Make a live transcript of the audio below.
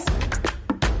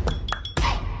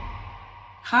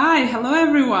Hi, hello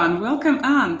everyone. Welcome,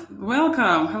 Ant.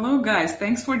 Welcome. Hello, guys.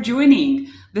 Thanks for joining.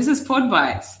 This is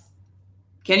Podbites.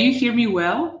 Can you hear me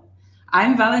well?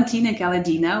 I'm Valentina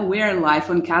Galadina. We are live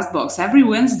on Castbox every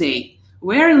Wednesday.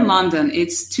 We're in London.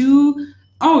 It's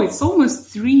almost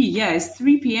 3. Yeah, it's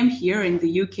 3 p.m. here in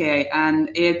the UK,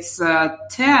 and it's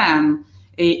 10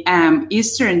 a.m.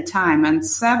 Eastern Time and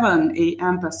 7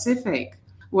 a.m. Pacific.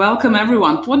 Welcome,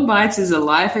 everyone. Podbites is a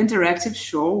live interactive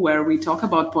show where we talk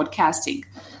about podcasting.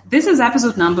 This is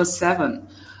episode number 7.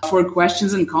 For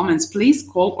questions and comments, please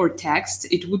call or text.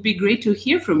 It would be great to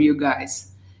hear from you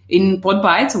guys. In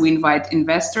Podbites, we invite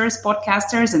investors,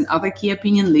 podcasters, and other key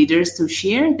opinion leaders to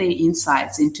share their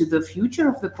insights into the future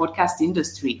of the podcast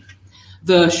industry.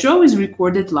 The show is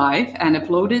recorded live and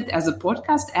uploaded as a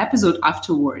podcast episode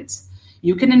afterwards.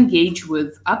 You can engage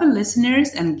with other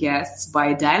listeners and guests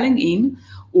by dialing in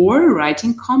or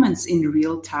writing comments in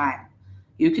real time.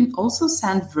 You can also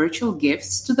send virtual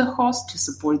gifts to the host to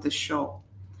support the show.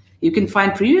 You can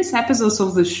find previous episodes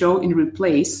of the show in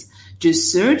Replace.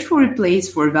 Just search for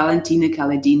Replace for Valentina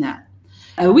Galadina.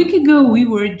 A week ago, we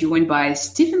were joined by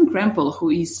Stephen Krempel, who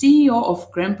is CEO of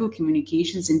Krempel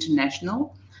Communications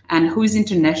International and who is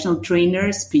international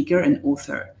trainer, speaker, and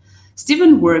author.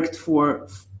 Stephen worked for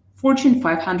Fortune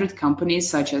 500 companies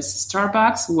such as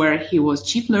Starbucks, where he was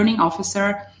Chief Learning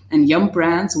Officer, and Yum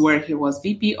Brands, where he was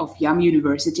VP of Yum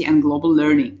University and Global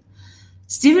Learning.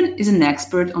 Stephen is an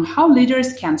expert on how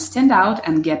leaders can stand out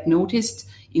and get noticed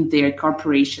in their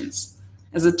corporations.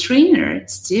 As a trainer,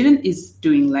 Stephen is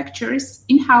doing lectures,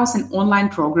 in-house and online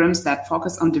programs that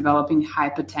focus on developing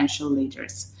high-potential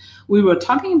leaders. We were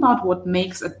talking about what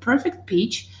makes a perfect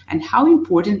pitch and how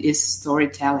important is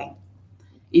storytelling.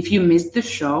 If you missed the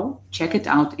show, check it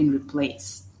out in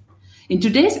Replace. In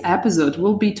today's episode,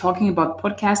 we'll be talking about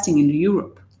podcasting in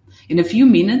Europe. In a few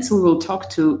minutes, we will talk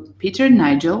to Peter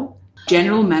Nigel,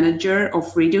 General Manager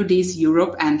of Radio Days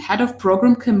Europe and Head of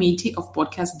Program Committee of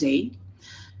Podcast Day.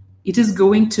 It is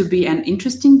going to be an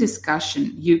interesting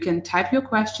discussion. You can type your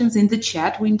questions in the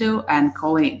chat window and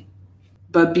call in.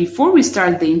 But before we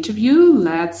start the interview,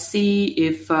 let's see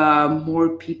if more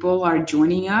people are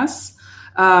joining us.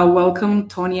 Welcome,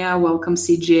 Tonya. Welcome,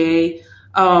 CJ.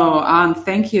 Oh,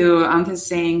 thank you. Ant is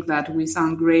saying that we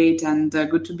sound great and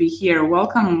good to be here.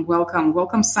 Welcome,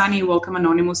 Sunny. Welcome,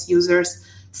 anonymous users.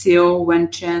 Seo,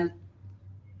 Wenchen.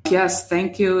 Yes,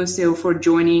 thank you, Seo, for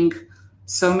joining.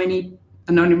 So many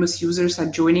anonymous users are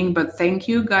joining, but thank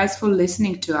you guys for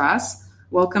listening to us.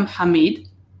 Welcome, Hamid.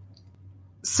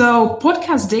 So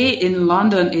Podcast Day in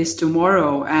London is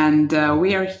tomorrow, and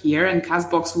we are here, and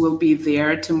Castbox will be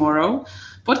there tomorrow.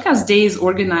 Podcast Day is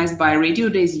organized by Radio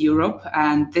Days Europe,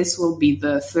 and this will be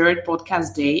the 3rd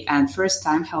Podcast Day and first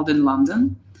time held in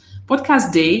London.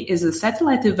 Podcast Day is a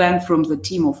satellite event from the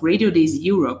team of Radio Days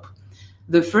Europe.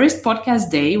 The first Podcast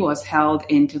Day was held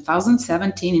in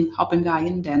 2017 in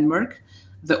Copenhagen, Denmark.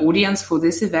 The audience for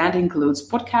this event includes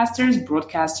podcasters,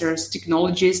 broadcasters,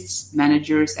 technologists,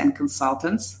 managers, and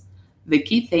consultants. The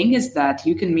key thing is that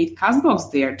you can meet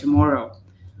Castbox there tomorrow.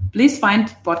 Please find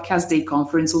Podcast Day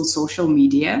Conference on social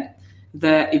media.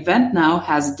 The event now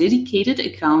has dedicated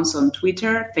accounts on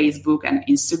Twitter, Facebook, and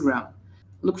Instagram.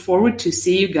 Look forward to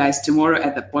see you guys tomorrow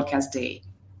at the Podcast Day.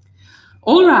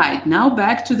 All right, now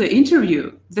back to the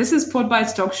interview. This is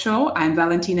Podbites Talk Show. I'm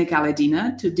Valentina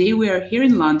Galadina. Today we are here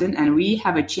in London and we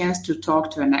have a chance to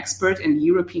talk to an expert in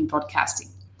European podcasting.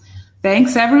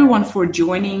 Thanks everyone for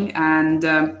joining, and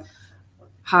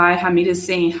hi, Hamid is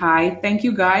saying hi. Thank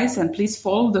you guys, and please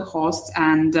follow the host,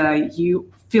 and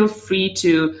you feel free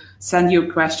to send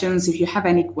your questions. If you have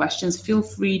any questions, feel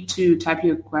free to type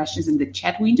your questions in the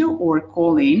chat window or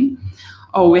call in.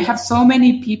 Oh, we have so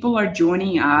many people are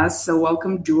joining us. So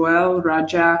welcome, Joel,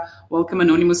 Raja. Welcome,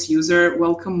 anonymous user.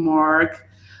 Welcome, Mark.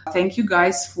 Thank you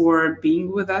guys for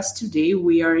being with us today.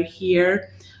 We are here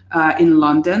in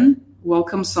London.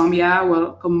 Welcome, Somya.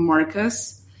 Welcome,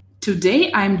 Marcus.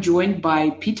 Today, I'm joined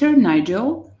by Peter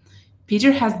Nigel.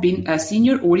 Peter has been a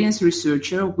senior audience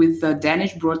researcher with the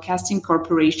Danish Broadcasting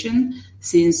Corporation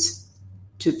since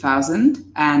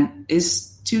 2000 and is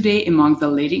today among the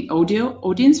leading audio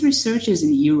audience researchers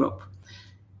in Europe.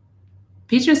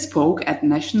 Peter spoke at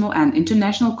national and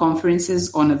international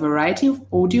conferences on a variety of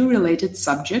audio-related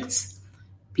subjects.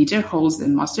 Peter holds a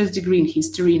master's degree in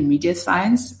history in media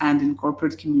science and in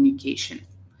corporate communication.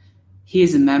 He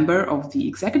is a member of the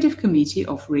executive committee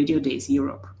of Radio Days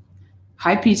Europe.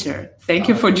 Hi, Peter. Thank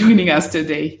you for joining us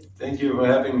today. Thank you for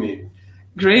having me.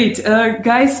 Great.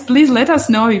 Guys, please let us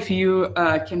know if you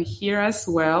can hear us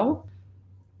well,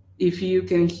 if you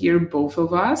can hear both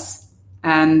of us.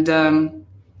 And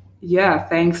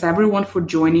thanks everyone for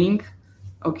joining.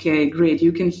 Okay, great.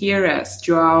 You can hear us.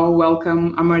 Joao,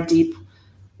 welcome. Amardeep,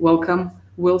 welcome.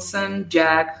 Wilson,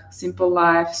 Jack, Simple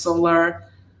Life, Solar,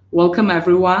 welcome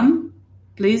everyone.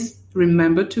 Please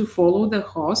remember to follow the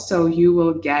host so you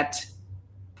will get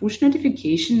push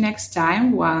notification next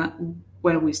time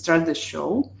when we start the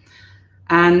show.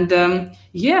 And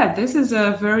this is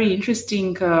a very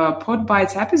interesting Pod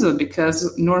Bites episode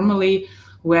because normally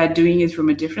we're doing it from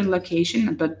a different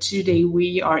location, but today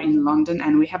we are in London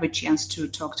and we have a chance to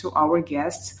talk to our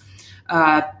guests.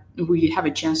 We have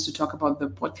a chance to talk about the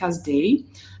podcast day.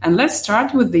 And let's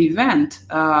start with the event.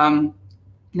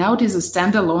 Now it is a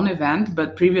standalone event,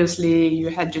 but previously you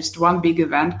had just one big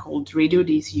event called Radio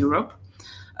Days Europe.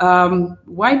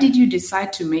 Why did you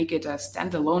decide to make it a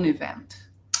standalone event?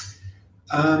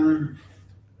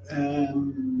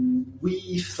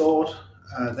 We thought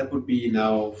that would be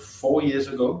now 4 years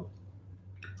ago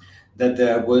that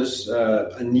there was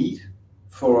a need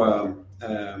for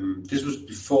this was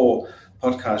before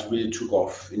podcasts really took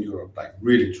off in Europe,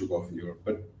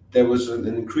 but there was an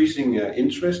increasing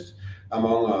interest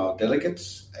among our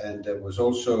delegates, and there was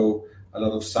also a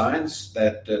lot of science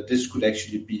that this could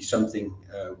actually be something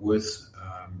worth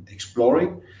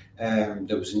exploring.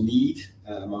 There was a need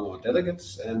among our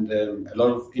delegates, and a lot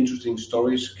of interesting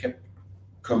stories kept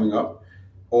coming up.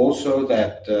 Also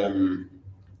that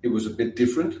it was a bit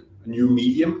different, a new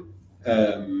medium.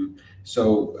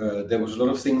 So there was a lot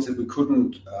of things that we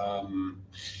couldn't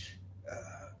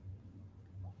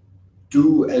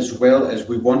do as well as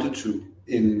we wanted to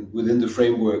within the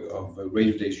framework of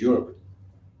Radio Days Europe.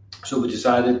 So we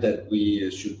decided that we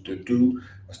should do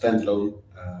a standalone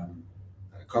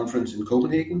conference in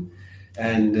Copenhagen,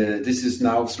 and this is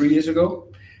now 3 years ago.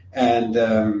 And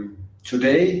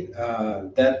today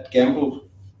that gamble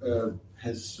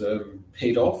has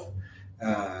paid off.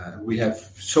 We have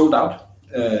sold out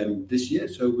this year,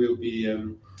 so we'll be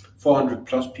 400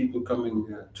 plus people coming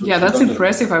to that's London.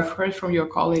 Impressive. I've heard from your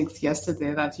colleagues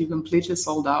yesterday that you completely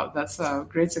sold out. That's a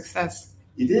great success.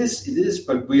 It is,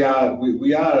 but we're an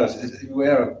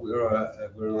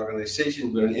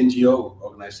organization, we're an NGO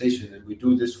organization, and we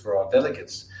do this for our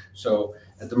delegates. So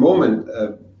at the moment,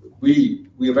 we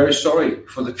are very sorry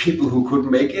for the people who couldn't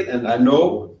make it, and I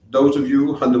know those of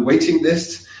you on the waiting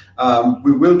list.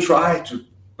 We will try to,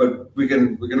 but we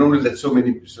can only let so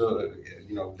many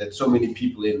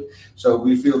people in. So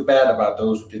we feel bad about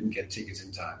those who didn't get tickets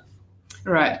in time.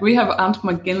 Right. We have Ant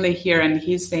McGinley here, and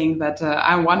he's saying that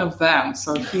I'm one of them.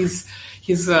 So he's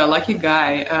a lucky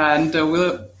guy, and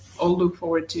we'll all look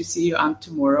forward to see you, Ant,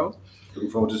 tomorrow. Looking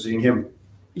forward to seeing him.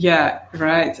 Yeah,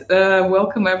 right.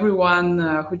 Welcome everyone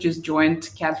who just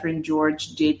joined: Catherine,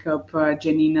 George, Jacob,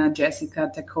 Janina, Jessica,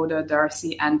 Dakota,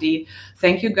 Darcy, Andy.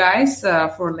 Thank you guys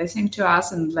for listening to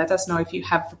us, and let us know if you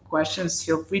have questions.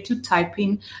 Feel free to type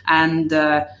in, and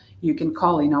you can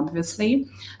call in, obviously.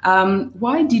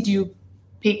 Why did you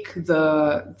pick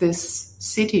this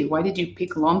city? Why did you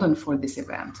pick London for this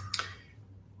event?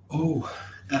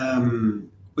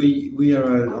 We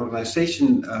are an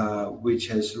organization which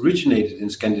has originated in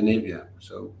Scandinavia.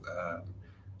 So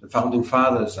the founding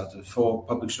fathers are the 4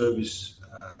 public service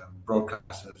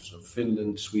broadcasters of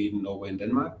Finland, Sweden, Norway, and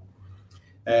Denmark.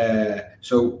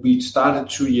 So we started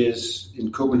 2 years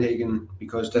in Copenhagen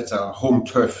because that's our home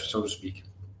turf, so to speak.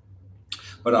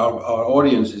 But our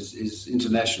audience is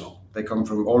international. They come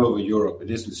from all over Europe. It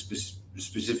isn't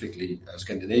specifically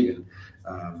Scandinavian.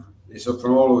 So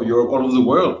from all over Europe, all over the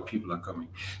world, people are coming.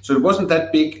 So it wasn't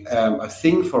that big a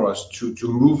thing for us to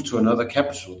move to another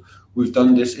capital. We've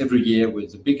done this every year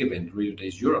with the big event, Radio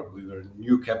Days Europe. We were a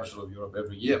new capital of Europe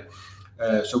every year.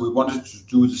 So we wanted to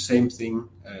do the same thing.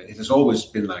 It has always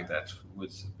been like that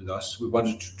with us. We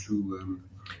wanted to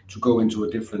go into a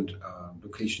different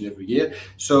location every year.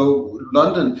 So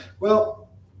London, well,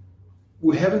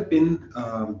 we haven't been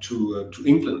to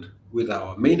England with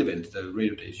our main event, the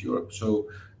Radio Days Europe. So,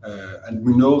 and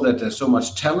we know that there's so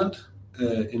much talent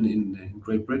in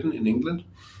Great Britain, in England,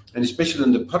 and especially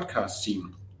in the podcast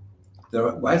scene.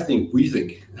 We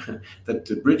think that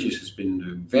the British has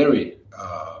been very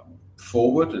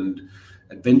forward and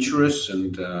adventurous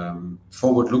and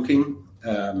forward-looking,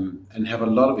 and have a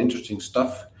lot of interesting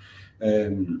stuff.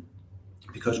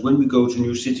 Because when we go to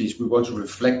new cities, we want to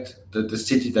reflect the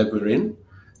city that we're in.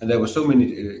 And there were so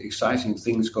many exciting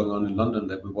things going on in London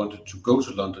that we wanted to go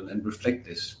to London and reflect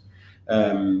this.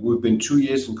 We've been 2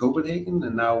 years in Copenhagen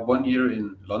and now 1 year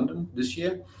in London this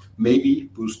year. Maybe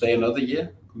we'll stay another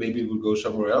year. Maybe we'll go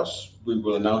somewhere else. We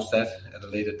will announce that at a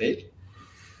later date.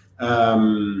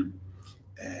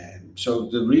 So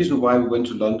the reason why we went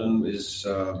to London is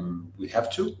we have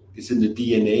to. It's in the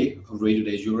DNA of Radio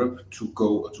Days Europe to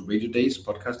go to Radio Days,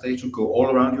 Podcast Day, to go all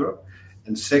around Europe.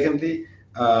 And secondly,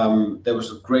 there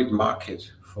was a great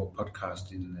market for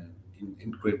podcast in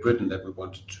Great Britain that we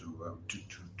wanted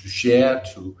to share,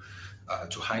 to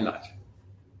highlight.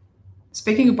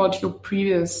 Speaking about your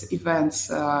previous events,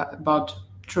 about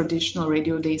traditional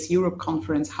Radio Days Europe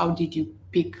conference, how did you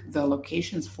pick the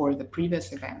locations for the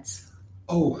previous events?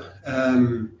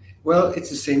 Well, it's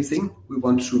the same thing. We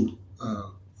want to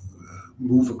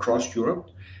move across Europe.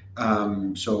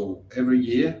 So every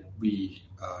year we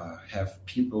have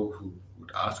people who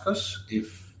would ask us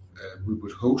if we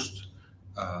would host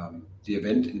the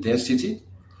event in their city.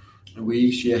 And we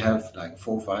each year have like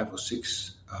 4, 5, or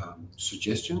 6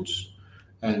 suggestions.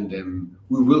 And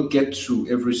we will get to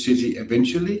every city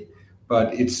eventually,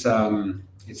 but it's a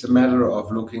matter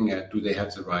of looking at, do they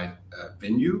have the right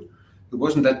venue? It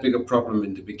wasn't that big a problem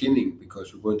in the beginning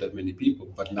because we weren't that many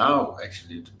people, but now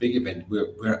actually it's a big event.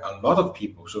 We're a lot of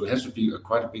people, so it has to be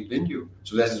quite a big venue.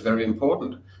 So that is very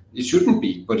important. It shouldn't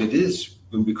be, but it is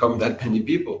when we become that many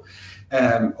people.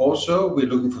 Also, we're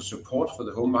looking for support for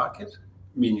the home market,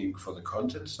 meaning for the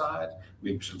content side,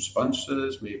 maybe some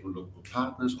sponsors, maybe local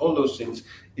partners, all those things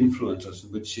influence us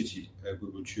in which city we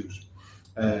will choose.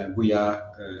 We are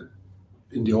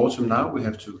in the autumn now, we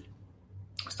have to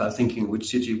start thinking which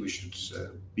city we should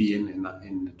be in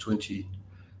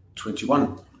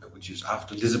 2021, which is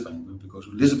after Lisbon. We go to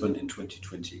Lisbon in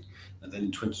 2020, and then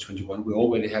in 2021 we're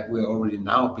already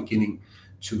now beginning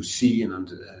to see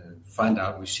and find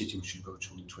out which city we should go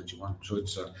to in 2021. So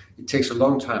it takes a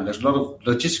long time. There's a lot of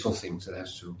logistical things that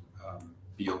has to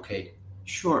be okay.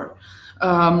 Sure.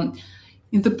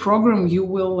 In the program, you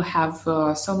will have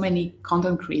so many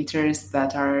content creators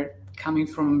that are coming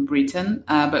from Britain,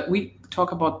 but we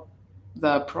talk about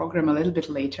the program a little bit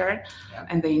later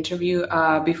and the interview.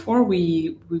 Before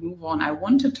we move on, I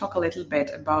want to talk a little bit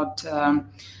about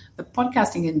the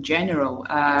podcasting in general.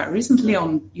 Recently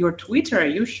on your Twitter,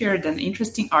 you shared an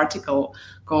interesting article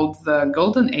called The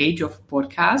Golden Age of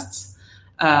Podcasts.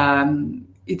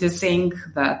 It is saying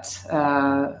that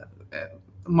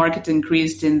market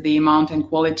increased in the amount and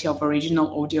quality of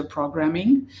original audio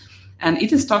programming. And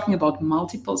it is talking about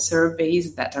multiple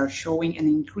surveys that are showing an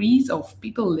increase of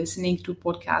people listening to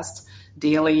podcasts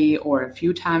daily or a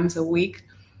few times a week.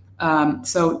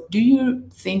 So do you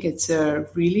think it's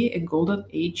really a golden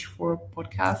age for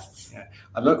podcasts? Yeah.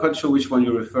 I'm not quite sure which one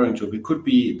you're referring to. It could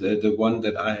be the one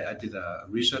that I did a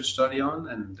research study on,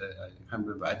 and I can't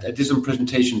remember. I did some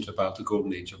presentations about the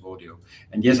golden age of audio.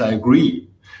 And yes, I agree.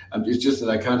 It's just that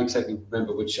I can't exactly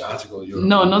remember which article you're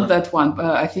No, not that one.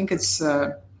 I think it's...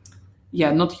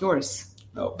 not yours.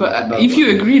 No, but if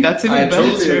you agree, that's even better. I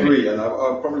totally agree, and I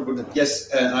probably would.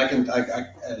 Yes, I can.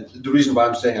 The reason why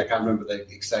I'm saying I can't remember the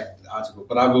exact article,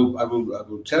 but I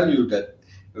will tell you that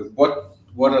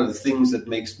what are the things that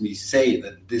makes me say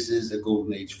that this is a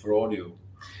golden age for audio.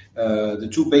 The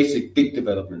two basic big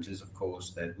developments is, of course,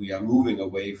 that we are moving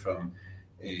away from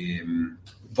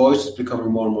voice is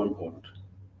becoming more and more important.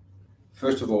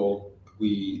 First of all,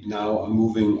 we now are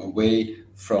moving away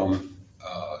from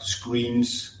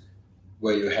screens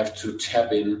where you have to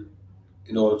tap in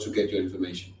order to get your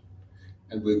information,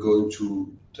 and we're going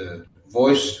to the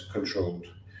voice-controlled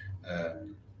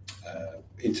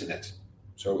internet.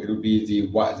 So it'll be the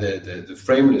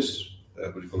frameless,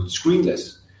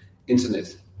 screenless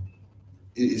internet.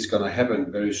 It is going to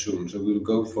happen very soon. So we'll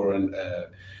go for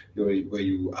where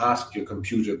you ask your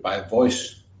computer by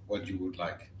voice what you would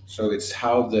like. So it's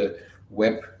how the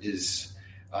web is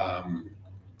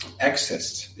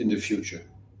accessed in the future,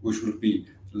 which will be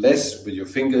less with your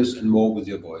fingers and more with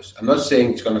your voice. I'm not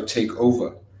saying it's going to take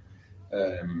over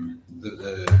the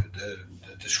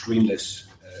screenless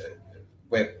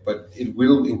web, but it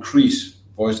will increase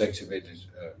voice-activated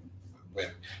web.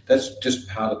 That's just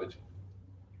part of it.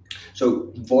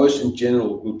 So voice in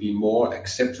general will be more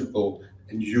acceptable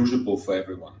and usable for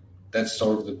everyone. That's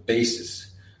sort of the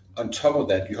basis. On top of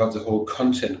that, you have the whole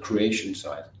content creation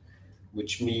side,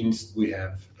 which means we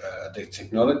have the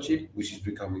technology, which is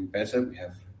becoming better. We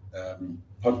have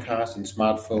podcasts and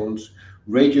smartphones.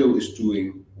 Radio is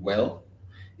doing well.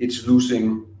 It's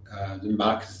losing, the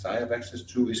markets I have access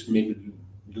to is maybe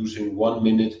losing 1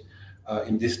 minute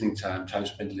in listening time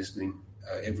spent listening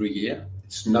every year.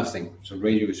 It's nothing. So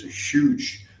radio is a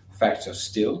huge factor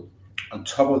still. On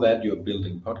top of that, you're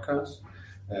building podcasts.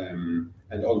 And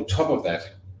on top of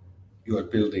that, you are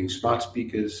building smart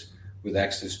speakers with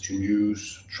access to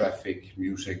news, traffic,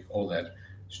 music, all that.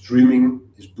 Streaming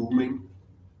is booming.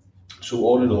 So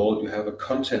all in all, you have a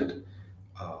content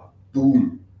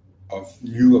boom of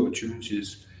new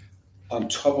opportunities on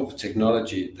top of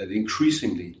technology that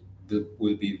increasingly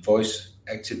will be voice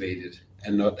activated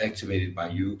and not activated by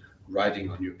you writing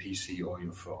on your PC or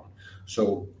your phone.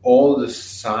 So all the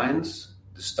signs,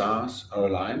 the stars are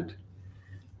aligned.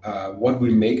 What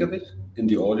we make of it in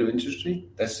the audio industry,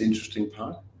 that's the interesting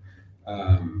part.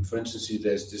 For instance,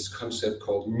 there's this concept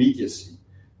called mediacy,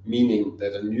 meaning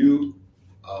that a new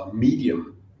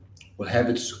medium will have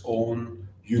its own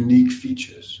unique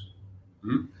features.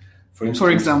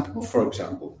 For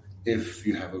example, if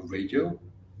you have a radio,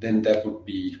 then that would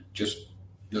be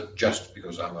not just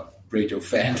because I'm a radio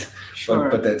fan, sure.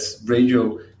 but that's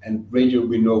radio, and radio,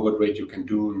 we know what radio can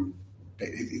do. And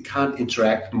it can't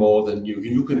interact more than you.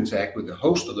 You can interact with the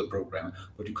host of the program,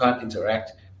 but you can't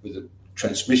interact with the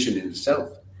transmission in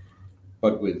itself.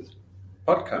 But with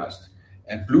podcast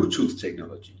and Bluetooth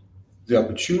technology, the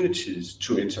opportunities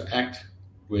to interact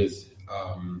with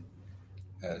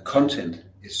content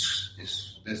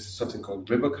there's something called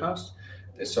Rivercast.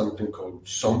 There's something called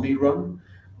Zombie Run,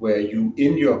 where you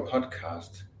in your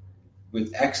podcast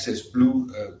with access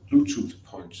Bluetooth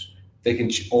points, they can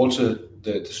alter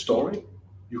the story.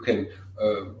 You can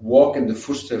walk in the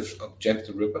footsteps of Jack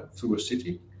the Ripper through a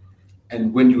city,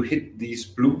 and when you hit these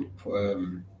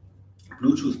Bluetooth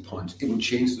points, it will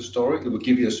change the story. It will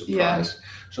give you a surprise. Yeah.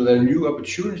 So there are new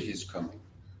opportunities coming.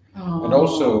 Oh. And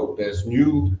also there's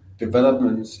new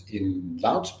developments in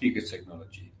loudspeaker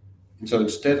technology. And so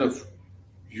instead of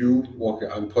you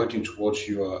walking, I'm pointing towards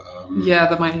your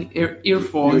my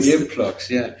earphones, your earplugs.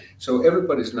 Yeah. So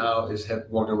everybody's now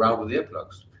walking around with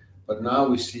earplugs, but now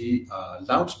we see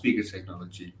loudspeaker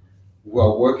technology who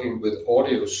are working with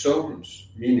audio zones,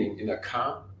 meaning in a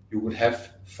car you would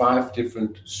have 5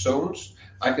 different zones.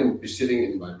 I can be sitting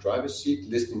in my driver's seat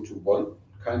listening to one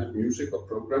kind of music or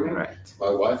programming. Right.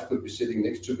 My wife could be sitting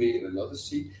next to me in another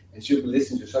seat, and she'll be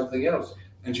listening to something else.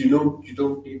 And you don't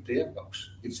need the earbuds.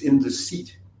 It's in the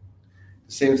seat.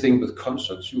 The same thing with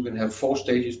concerts. You can have 4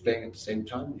 stages playing at the same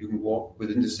time. You can walk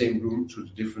within the same room to the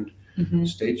different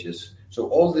stages. So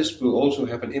all this will also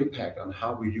have an impact on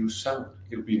how we use sound.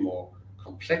 It'll be more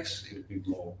complex. It'll be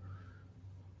more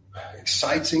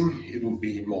exciting. It will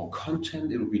be more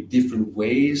content. It will be different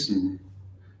ways and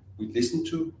we listen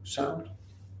to sound.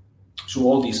 So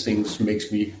all these things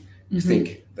makes me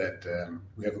think that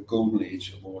we have a golden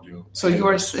age of audio. So you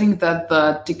are saying that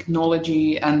the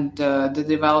technology and the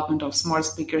development of smart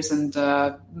speakers and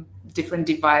different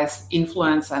device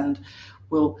influence and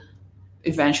will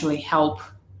eventually help.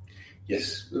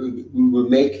 Yes, we will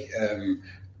make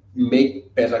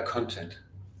better content.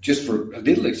 Just for a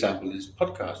little example is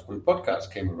podcast. When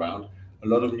podcasts came around, a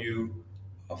lot of new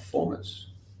formats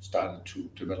started to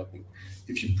developing.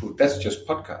 If you put, that's just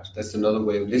podcast. That's another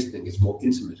way of listening. It's more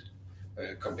intimate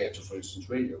compared to, for instance,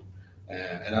 radio.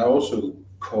 And I also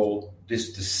call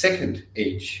this the second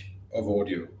age of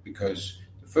audio, because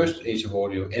the first age of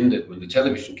audio ended when the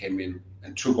television came in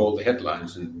and took all the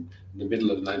headlines in the middle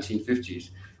of the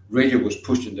 1950s. Radio was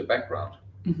pushed in the background.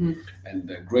 And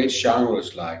great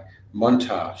genres like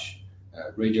montage,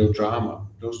 radio drama,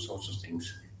 those sorts of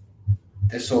things,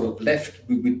 they sort of left.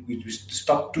 We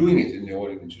stopped doing it in the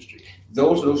audio industry.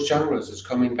 Those genres is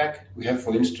coming back. We have,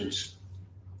 for instance,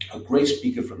 a great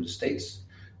speaker from the States,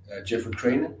 Jeffrey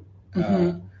Craner.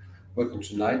 Welcome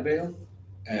to Night Vale.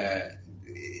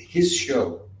 His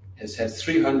show has had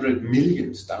 300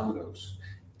 million downloads.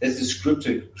 That's the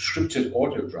scripted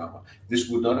audio drama. This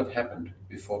would not have happened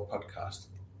before podcast.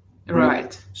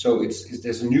 Right. So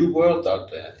there's a new world out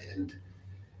there, and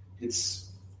it's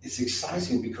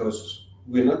exciting because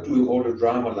we're not doing audio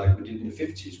drama like we did in the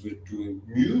 50s. We're doing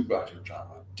new audio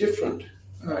drama, different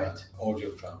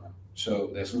audio drama.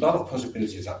 So there's a lot of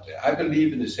possibilities out there. I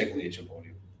believe in the second age of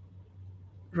audio.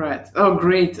 Right. Oh,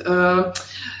 great.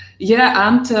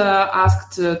 Ant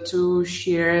asked to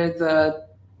share the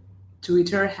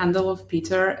Twitter handle of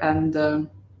Peter, and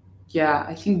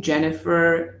I think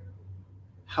Jennifer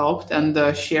helped and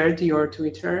shared your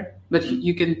Twitter. But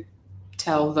you can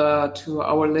tell to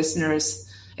our listeners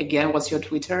again, what's your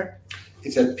Twitter?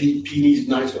 It's at P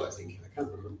Nigel, I think. I can't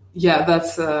remember. Yeah,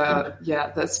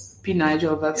 that's P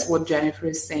Nigel. That's what Jennifer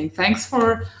is saying. Thanks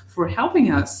for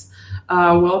helping us.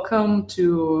 Welcome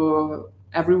to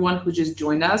everyone who just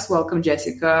joined us. Welcome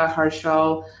Jessica,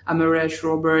 Harshal, Amaresh,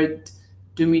 Robert,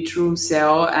 Dumitru,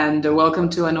 Seo, and welcome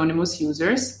to anonymous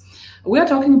users. We are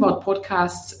talking about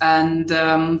podcasts and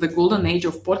the golden age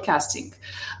of podcasting.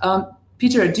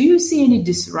 Peter, do you see any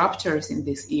disruptors in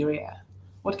this area?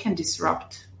 What can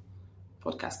disrupt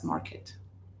podcast market?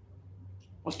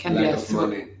 What can lack of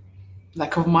money?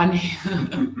 Lack of money.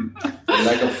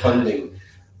 Lack of funding.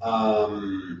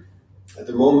 at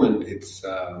the moment, it's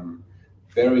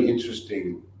very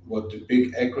interesting what the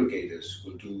big aggregators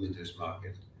will do in this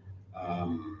market,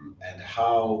 and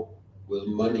how will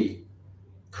money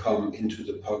come into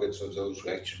the pockets of those who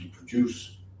actually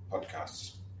produce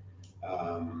podcasts.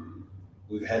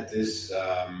 We've had this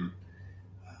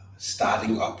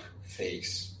starting up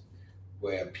phase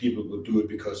where people will do it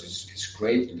because it's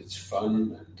great and it's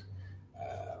fun. And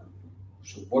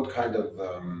so what kind of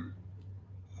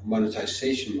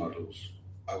monetization models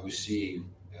are we seeing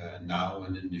now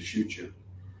and in the future?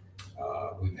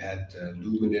 We've had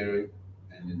Luminary,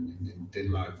 and in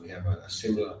Denmark we have a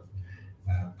similar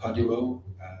Podimo,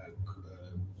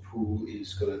 who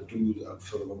is going to do a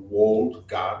sort of a walled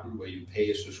garden where you pay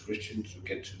a subscription to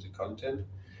get to the content.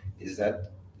 Is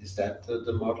that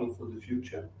the model for the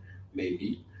future?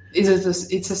 Maybe.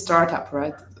 It's a startup,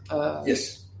 right?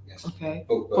 Yes. Okay.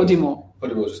 Podimo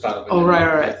is a startup. Oh,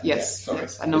 right. Yes. Yeah, sorry.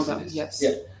 Yes, I know that. Yes.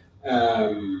 Yeah.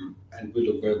 And we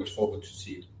look very much forward to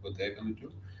see what they're going to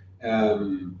do.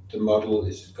 The model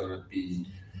is going to be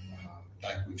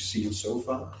like we've seen so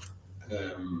far.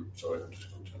 Sorry, I'm just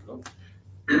going to turn it off.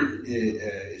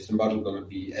 Is the model going to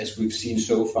be as we've seen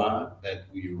so far, that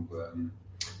the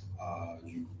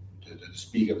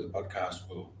speaker of the podcast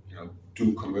will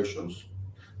do commercials?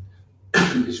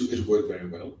 It worked very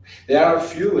well. There are a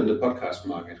few in the podcast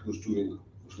market who's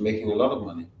making a lot of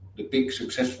money. The big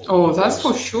successful. Oh, that's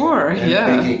for sure.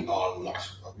 Yeah, making a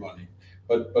lot of money.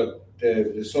 But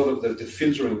the sort of the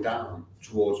filtering down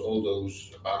towards all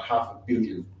those about 500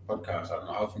 million podcasts. I don't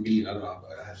know, 500,000. I don't know.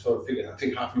 I sort of figured. I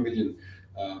think 500,000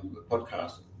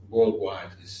 podcasts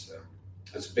worldwide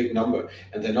that's a big number,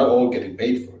 and they're not all getting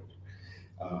paid for it.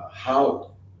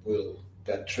 How will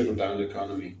that trickle down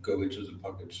economy go into the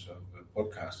pockets of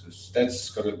podcasters? That's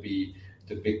going to be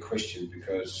the big question,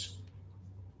 because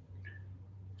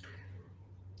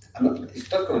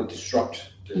it's not going to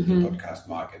disrupt the podcast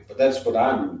market, but that's what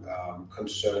I'm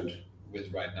concerned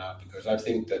with right now, because I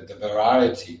think that the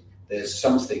variety, there's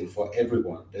something for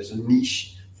everyone. There's a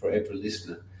niche for every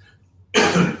listener.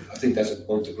 I think that's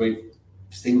one of the great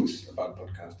things about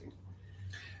podcasting.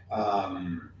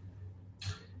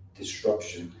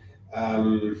 Disruption.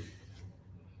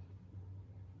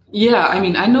 Yeah, I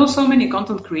mean, I know so many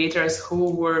content creators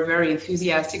who were very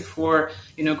enthusiastic for,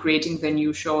 creating the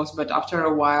new shows, but after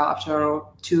a while, after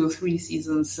 2-3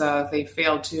 seasons, they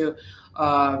failed to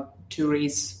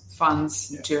raise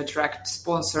funds to attract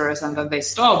sponsors, and then they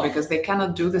stop because they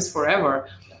cannot do this forever.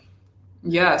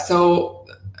 Yeah, so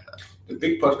the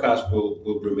big podcast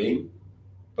will remain,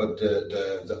 but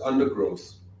the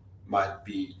undergrowth might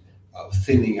be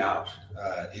thinning out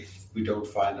if we don't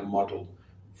find a model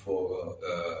for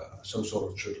some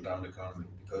sort of trickle-down economy,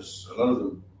 because a lot of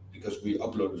them, because we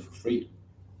upload it for free,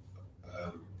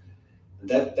 and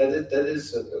that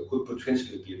could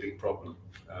potentially be a big problem.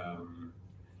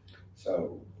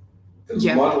 So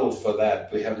the model for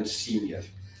that we haven't seen yet,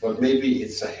 but maybe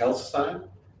it's a health sign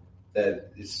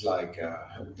that it's like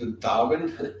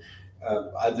Darwin.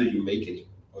 Either you make it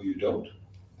or you don't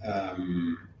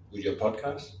with your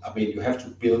podcast. I mean, you have to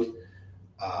build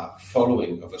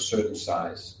following of a certain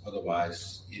size,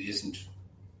 otherwise it isn't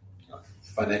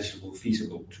financially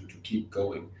feasible to keep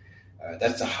going.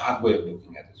 That's a hard way of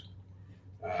looking at it.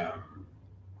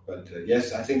 But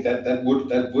yes, I think that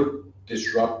would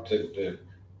disrupt the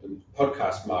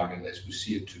podcast market as we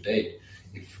see it today,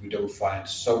 if we don't find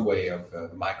some way of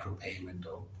micropayment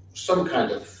or some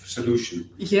kind of solution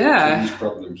to these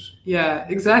problems. Yeah,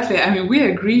 exactly. I mean, we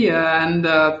agree, and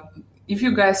if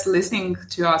you guys listening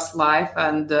to us live,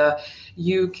 and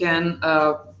you can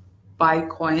buy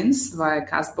coins via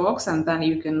Castbox, and then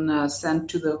you can send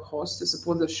to the host to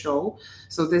support the show.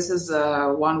 So this is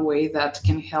one way that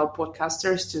can help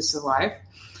podcasters to survive.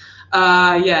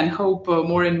 And hope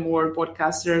more and more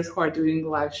podcasters who are doing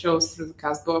live shows through the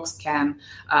Castbox can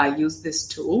use this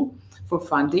tool for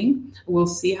funding. We'll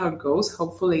see how it goes.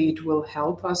 Hopefully it will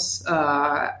help us,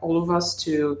 all of us,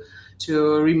 to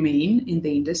remain in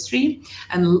the industry.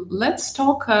 And let's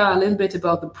talk a little bit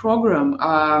about the program.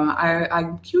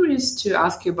 I'm curious to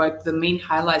ask you about the main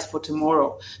highlights for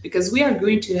tomorrow, because we are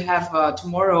going to have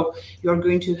tomorrow, you're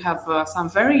going to have some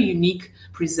very unique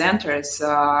presenters.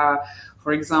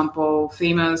 For example,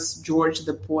 famous George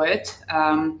the Poet.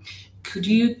 Could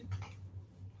you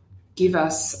give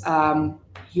us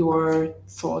your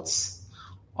thoughts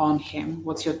on him?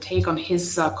 What's your take on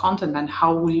his content, and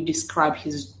how will you describe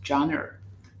his genre?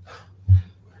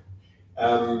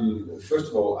 First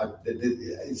of all,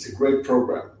 it's a great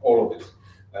program, all of it.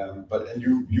 But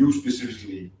you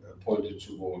specifically pointed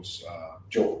towards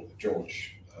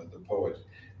George the Poet.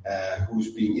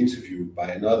 who's being interviewed by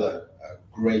another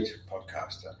great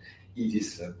podcaster,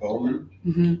 Edith Bowman,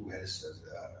 who has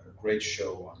a great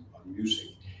show on music.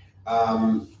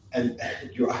 And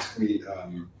you asked me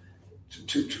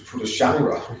to put a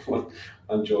genre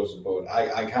on George the Poet.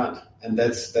 I can't, and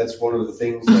that's one of the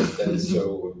things that is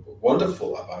so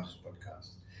wonderful about his podcast.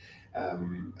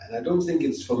 And I don't think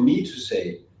it's for me to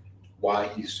say why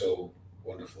he's so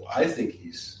wonderful. I think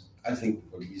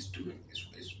what he's doing is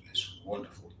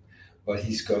wonderful, but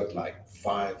he's got like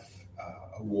 5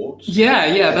 awards.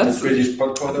 Yeah, that's the British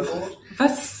Podcast Award.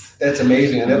 That's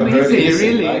amazing. I never heard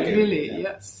anything like it. Really,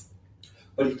 yes.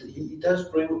 But he does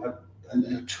bring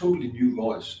a totally new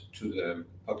voice to the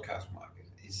podcast market.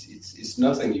 It's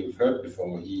nothing you've heard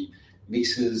before. He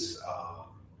mixes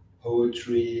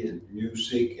poetry and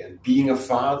music and being a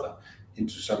father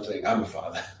into something. I'm a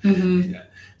father. Mm-hmm. Yeah.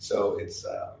 So it's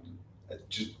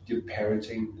just your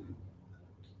parenting.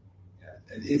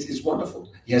 It's wonderful.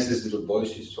 He has this little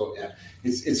voice. He's talking. Yeah,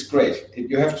 it's great.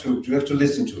 You have to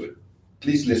listen to it.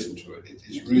 Please listen to it.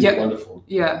 It's really wonderful.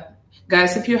 Yeah.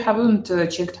 Guys, if you haven't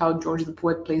checked out George the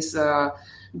Poet, please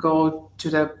go to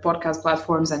the podcast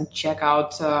platforms and check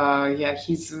out.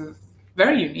 He's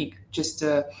very unique. Just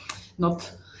not.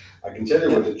 I can tell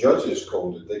you what the judges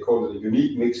called it. They called it a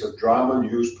unique mix of drama,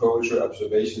 news, poetry,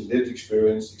 observation, lived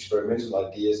experience, experimental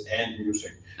ideas, and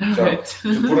music. So Right.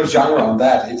 to put a genre on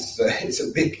that, it's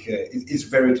a big. It's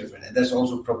very different, and that's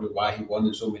also probably why he won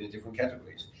in so many different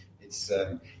categories. It's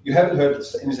you haven't heard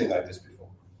anything like this before.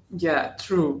 Yeah,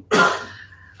 true.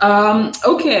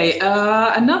 Okay,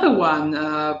 another one,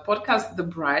 podcast The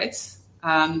Brides.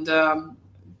 And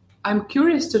I'm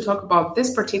curious to talk about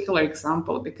this particular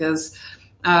example because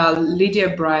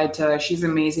Lydia Bride, she's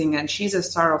amazing and she's a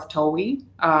star of TOEI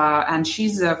and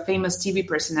she's a famous TV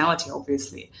personality,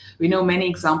 obviously. We know many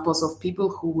examples of people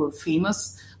who were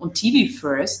famous on TV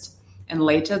first and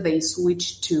later they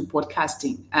switched to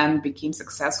podcasting and became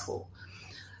successful.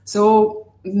 So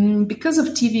because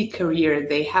of TV career,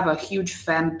 they have a huge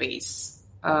fan base.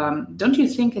 Don't you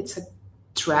think it's a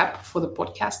trap for the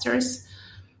podcasters?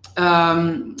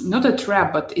 Not a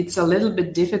trap, but it's a little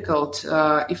bit difficult.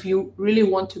 If you really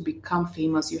want to become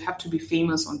famous, you have to be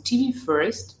famous on TV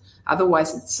first.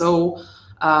 Otherwise, it's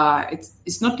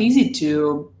not easy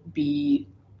to be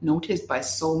noticed by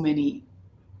so many.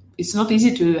 It's not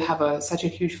easy to have such a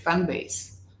huge fan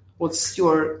base. What's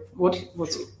your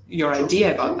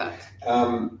idea about that?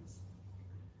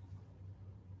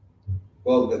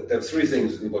 Well, there are 3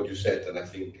 things in what you said that I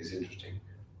think is interesting.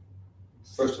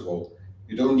 First of all,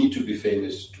 you don't need to be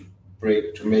famous to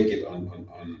make it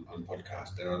on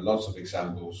podcast. There are lots of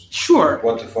examples. Sure.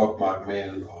 What the Fuck, Mark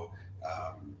Maron, or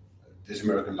This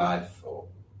American Life, or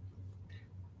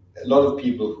a lot of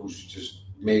people who just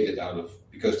made it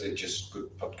because they're just good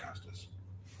podcasters.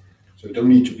 So you don't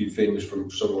need to be famous from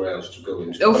somewhere else to go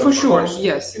into. Oh, for sure,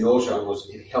 yes. In all genres,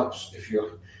 it helps if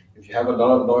you have a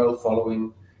lot of loyal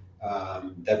following.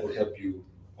 That will help you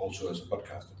also as a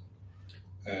podcaster.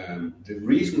 The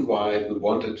reason why we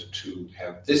wanted to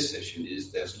have this session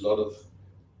is there's a lot of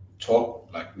talk,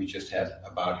 like we just had,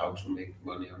 about how to make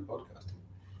money on podcasting.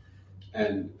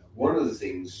 And one of the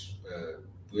things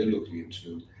we're looking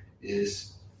into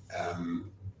is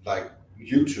like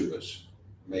YouTubers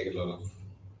make a lot of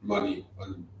money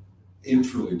on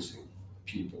influencing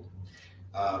people.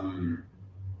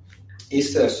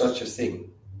 Is there such a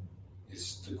thing?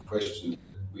 Is the question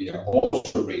we are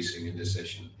also raising in this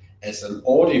session as an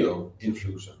audio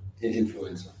influencer,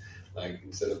 like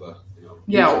instead of a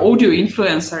audio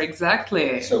influencer,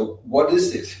 exactly. So what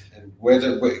is it, and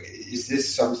whether is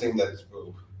this something that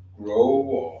will grow,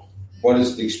 or what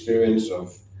is the experience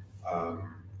of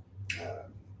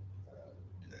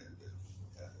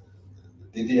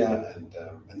Lydia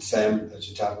and Sam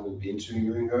Chitabu will be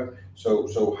interviewing her. So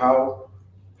how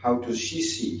does she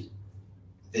see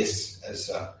this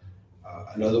as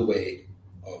another way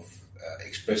of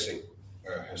expressing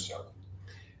herself?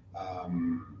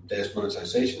 There's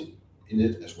monetization in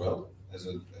it as well as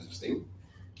a thing,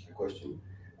 a question,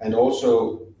 and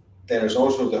also there's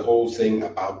also the whole thing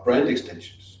about brand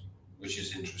extensions, which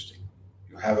is interesting.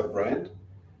 You have a brand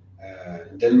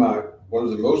in Denmark, one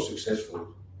of the most successful,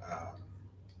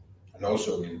 and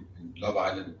also in Love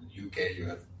Island, UK, you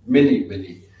have many.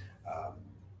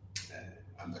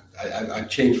 I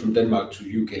changed from Denmark to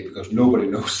UK because nobody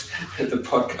knows the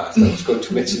podcast I was going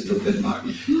to mention from Denmark.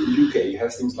 In UK, you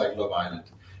have things like Love Island,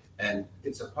 and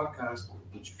it's a podcast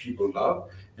which people love,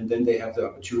 and then they have the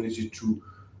opportunity to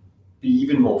be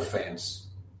even more fans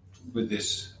with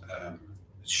this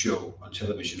show on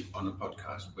television, on a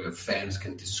podcast where fans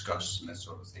can discuss and that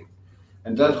sort of thing.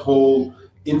 And that whole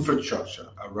infrastructure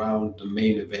around the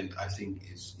main event, I think,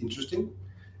 is interesting.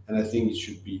 And I think it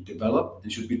should be developed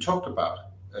and should be talked about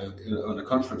on a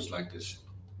conference like this.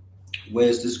 Where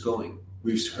is this going?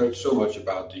 We've heard so much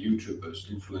about the YouTubers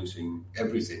influencing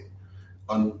everything,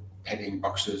 unpacking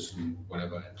boxes and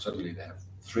whatever, and suddenly they have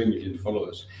 3 million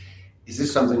followers. Is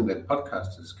this something that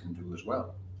podcasters can do as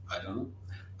well? I don't know.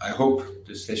 I hope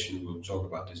this session will talk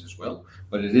about this as well,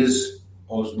 but it is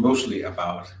also mostly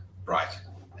about Bright.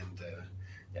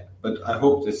 But I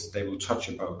hope they will touch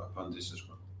upon this as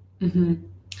well. Mm-hmm.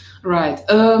 Right.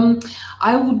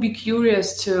 I would be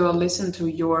curious to listen to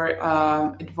your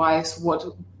advice.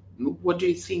 What do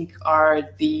you think are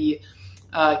the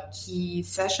key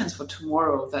sessions for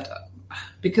tomorrow?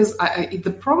 Because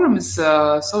the program is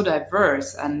so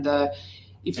diverse, and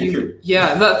if Thank you.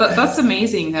 Yeah, that's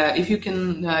amazing. If you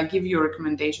can give your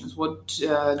recommendations, what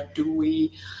do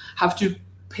we have to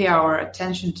pay our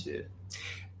attention to?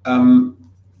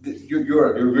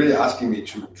 You're really asking me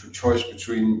to choose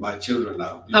between my children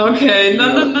now. Okay,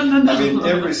 no. I mean,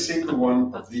 every single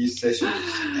one of these sessions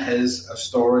has a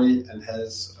story and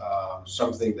has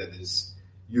something that is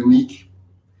unique.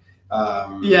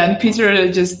 And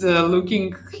Peter just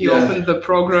looking, he opened the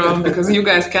program because you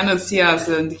guys cannot see us,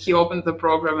 and he opened the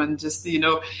program and just,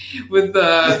 with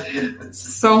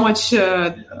so much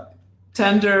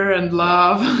tender and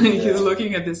love, he's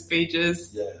looking at these pages.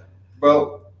 Yeah.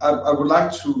 Well, I would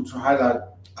like to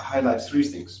highlight 3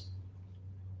 things.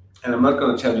 And I'm not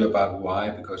going to tell you about why,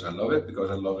 because I love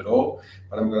it all,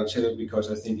 but I'm going to tell you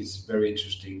because I think it's very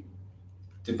interesting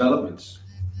developments.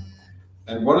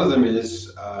 And one of them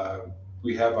is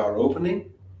we have our opening,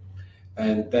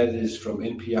 and that is from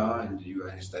NPR in the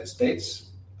United States.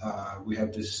 We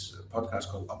have this podcast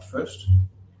called Up First.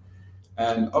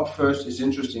 And Up First is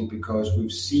interesting because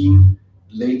we've seen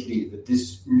lately that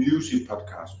this music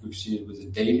podcast, we've seen it with The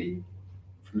Daily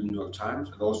from the New York Times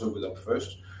and also with Up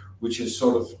First, which has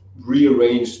sort of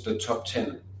rearranged the top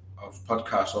 10 of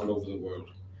podcasts all over the world.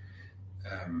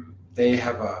 They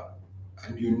have a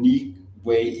unique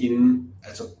way in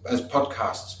as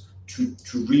podcasts to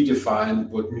redefine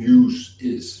what news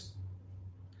is.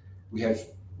 We have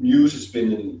news has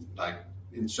been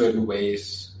in certain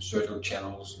ways, certain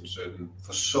channels, and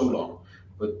for so long.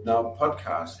 But now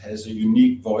podcast has a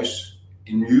unique voice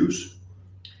in news.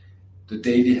 The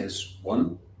Daily has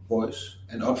one voice,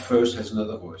 and Up First has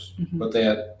another voice. Mm-hmm. But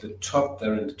they're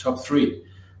in the top 3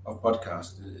 of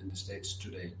podcasts in the States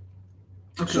today.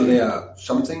 Okay. So they are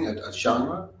something, a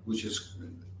genre, which is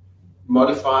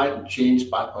modified and changed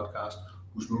by podcast,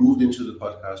 who's moved into the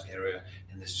podcast area,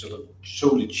 and has sort of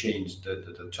totally changed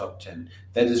the top 10.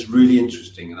 That is really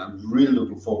interesting, and I'm really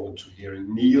looking forward to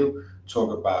hearing Neil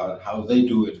talk about how they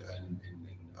do it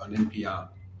on NPR.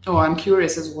 Oh, I'm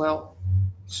curious as well.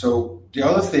 So the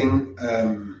other thing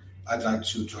I'd like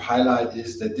to highlight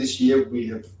is that this year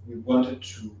we wanted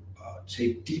to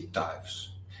take deep dives.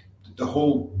 The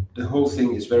whole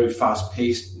thing is very fast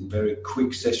paced and very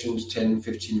quick sessions, 10,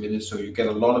 15 minutes, so you get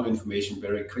a lot of information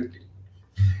very quickly.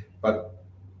 But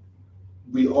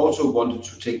we also wanted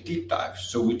to take deep dives,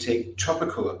 so we take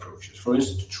topical approaches. For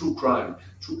instance, true crime.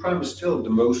 True crime is still the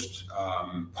most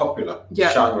popular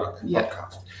genre in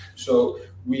podcast. So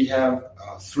we have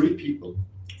 3 people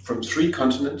from 3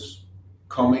 continents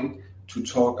coming to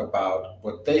talk about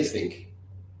what they think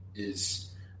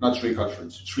is, not 3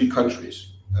 countries, 3 countries,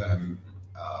 and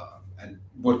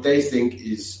what they think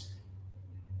is,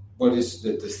 what is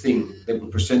the thing. They will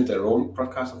present their own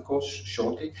podcast, of course,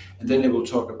 shortly, and then they will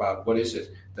talk about what is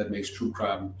it that makes true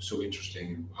crime so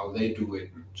interesting, how they do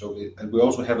it. And we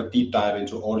also have a deep dive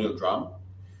into audio drama,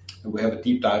 and we have a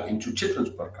deep dive into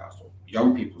children's podcast, or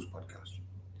young people's podcast,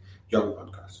 young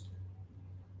podcasts.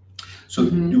 So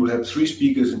you will have 3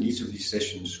 speakers in each of these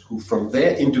sessions who, from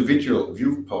their individual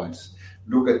viewpoints,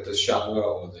 look at the genre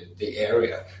or the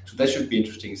area. So that should be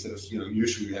interesting. Instead of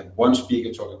usually you have one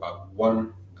speaker talking about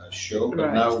one show,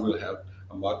 but now we'll have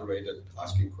a moderator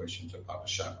asking questions about the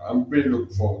genre. I'm really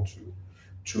looking forward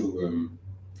to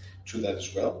that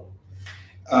as well.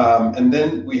 And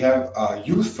then we have our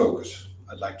youth focus.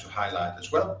 I'd like to highlight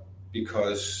as well,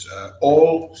 because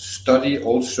all survey,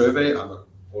 I'm an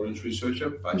audience researcher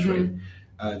by trade,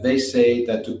 they say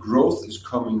that the growth is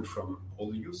coming from all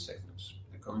the youth segments.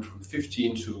 They're coming from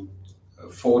 15 to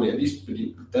 40, at least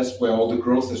that's where all the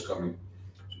growth is coming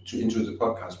into the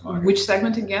podcast market. Which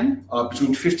segment again?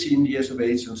 Between 15 years of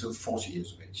age until 40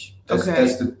 years of age.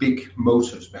 That's the big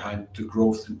motors behind the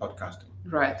growth in podcasting.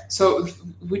 Right. So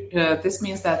this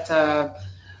means that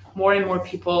more and more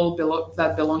people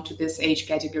that belong to this age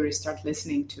category start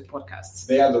listening to podcasts.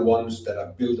 They are the ones that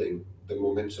are building the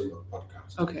momentum of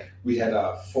podcasts. Okay. We had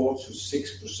a 4 to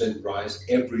 6% rise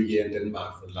every year in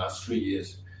Denmark for the last 3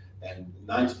 years, and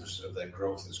 90% of that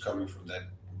growth is coming from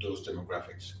those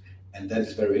demographics. And that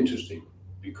is very interesting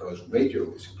because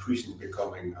radio is increasingly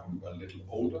becoming a little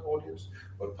older audience,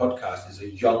 but podcast is a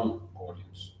young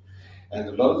audience. And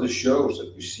a lot of the shows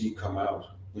that we see come out,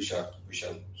 which are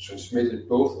transmitted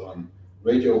both on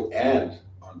radio and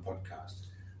on podcast,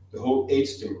 the whole age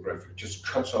demographic just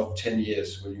cuts off 10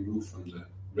 years when you move from the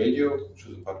radio to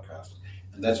the podcast.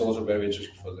 And that's also very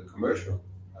interesting for the commercial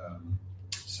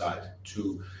side.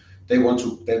 They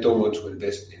don't want to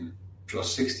invest in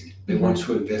plus 60. They want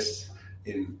to invest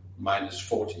in minus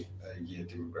 40 year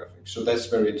demographic. So that's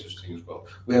very interesting as well.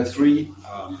 We have 3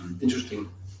 interesting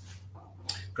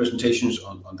presentations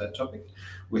on that topic.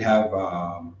 We have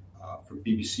from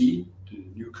BBC, the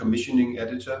new commissioning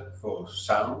editor for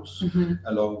sounds,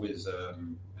 along with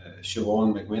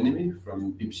Siobhan McMenemy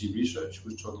from BBC Research,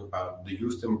 who's talking about the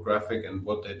youth demographic and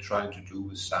what they're trying to do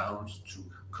with sounds to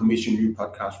commission new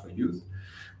podcasts for youth.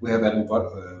 We have Adam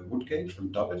Woodgate from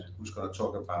Dobbit, who's going to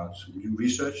talk about some new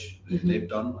research that they've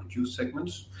done on youth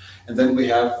segments. And then we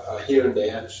have here and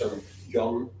there some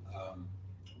young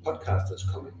podcasters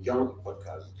coming, young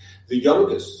podcasters. The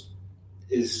youngest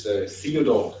is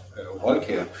Theodore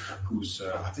Wolker, who's,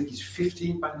 I think he's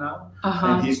 15 by now.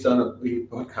 And he's done a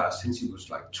podcast since he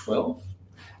was like 12.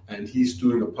 And he's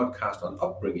doing a podcast on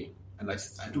upbringing. And I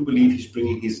do believe he's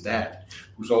bringing his dad,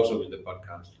 who's also in the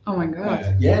podcast. Oh my God.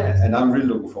 And I'm really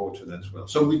looking forward to that as well.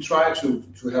 So we try to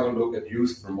have a look at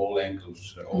youth from all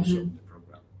angles also in the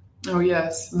program. Oh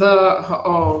yes,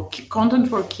 the content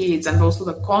for kids and also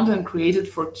the content created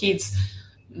for kids,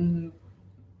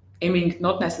 aiming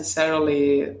not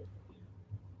necessarily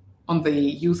on the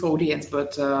youth audience,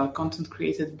 but content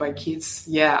created by kids.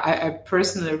 Yeah, I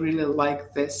personally really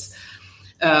like this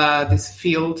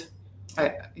field.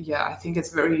 I think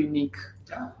it's very unique.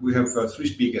 Yeah, we have 3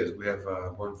 speakers. We have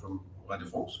one from Radio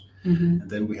France, and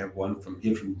then we have one from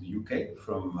the UK,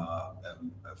 from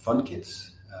Fun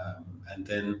Kids, and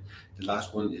then the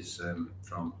last one is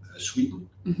from Sweden,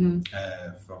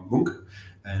 from Munk,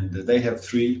 and they have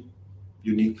 3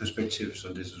 unique perspectives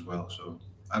on this as well. So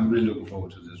I'm really looking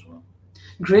forward to this as well.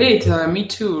 Great, me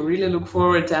too. Really look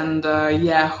forward, and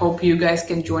hope you guys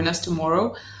can join us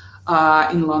tomorrow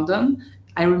in London.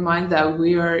 I remind that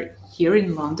we are here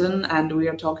in London and we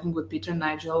are talking with Peter and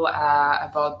Nigel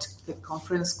about the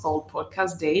conference called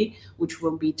Podcast Day, which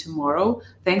will be tomorrow.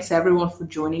 Thanks everyone for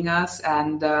joining us,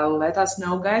 and let us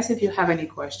know, guys, if you have any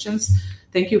questions.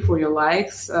 Thank you for your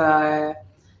likes.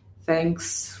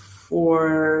 Thanks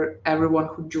for everyone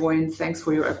who joined. Thanks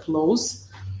for your applause.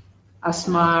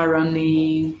 Asma,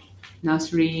 Ronnie,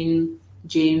 Nasreen,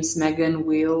 James, Megan,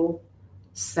 Will,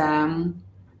 Sam,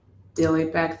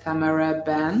 Dilipek, Tamara,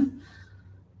 Ben.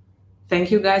 Thank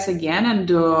you guys again, and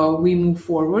we move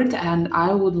forward. And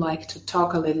I would like to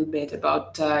talk a little bit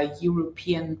about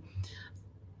European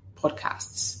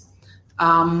podcasts.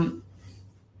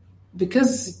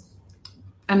 Because,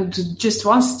 and just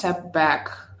one step back,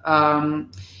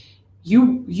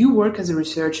 you work as a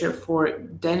researcher for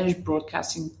Danish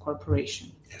Broadcasting Corporation.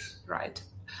 Yes. Right.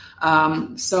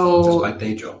 So it's my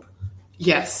day job.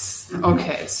 Yes.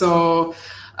 Okay. So,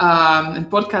 and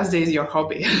Podcast Day is your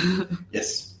hobby.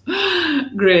 Yes.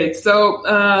 Great. So,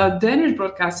 Danish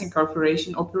Broadcasting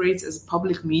Corporation operates as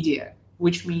public media,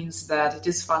 which means that it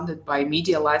is funded by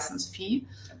media license fee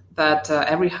that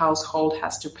every household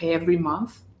has to pay every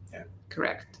month. Yeah.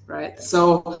 Correct. Right.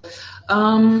 So,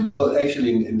 well,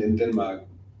 actually, in Denmark,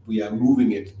 we are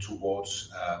moving it towards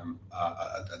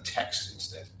a tax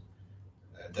instead.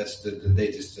 That's the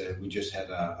latest. We just had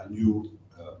a new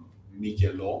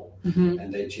media law,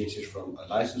 and they changed it from a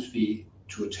license fee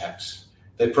to a tax.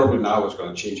 They probably now is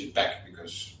going to change it back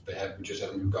because we just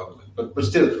have a new government. But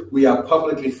still, we are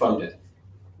publicly funded.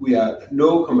 We are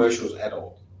no commercials at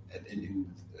all in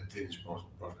the Danish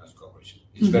Broadcasting Corporation.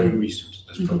 It's very recent.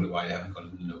 That's probably why I haven't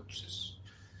gotten the notes. It's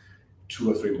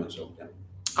 2 or 3 months old. Yeah.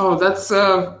 Oh,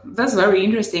 that's very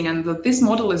interesting, and this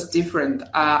model is different.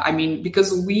 I mean,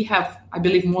 because I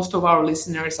believe most of our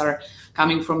listeners are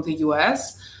coming from the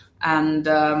US, and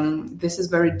this is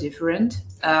very different.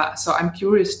 So I'm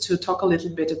curious to talk a little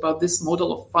bit about this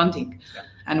model of funding. Yeah.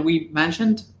 And we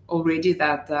mentioned already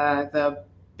that the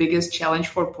biggest challenge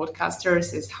for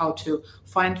podcasters is how to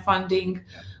find funding.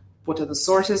 Yeah. What are the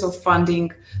sources of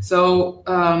funding? So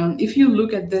if you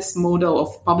look at this model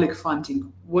of public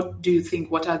funding, what do you think?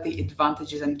 What are the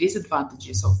advantages and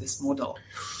disadvantages of this model?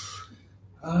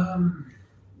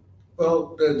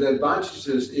 Well, the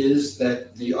advantages is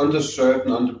that the underserved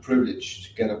and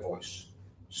underprivileged get a voice.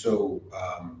 So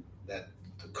that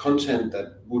the content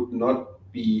that would not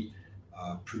be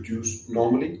produced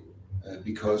normally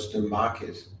because the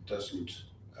market doesn't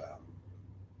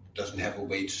have a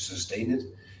way to sustain it.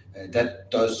 That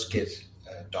does get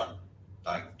done.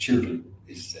 Like children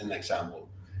is an example.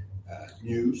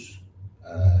 News,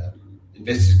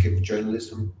 investigative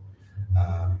journalism,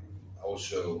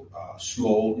 also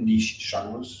small niche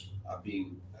genres are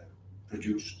being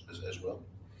produced as well.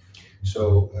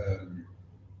 So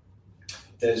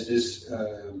there's this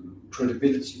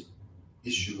credibility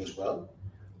issue as well.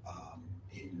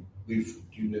 You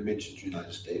mentioned the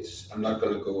United States. I'm not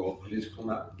going to go all political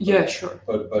now. Yeah, sure.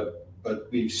 But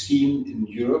we've seen in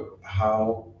Europe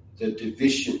how the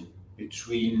division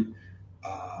between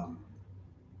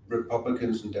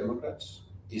Republicans and Democrats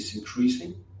is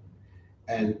increasing,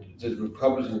 and the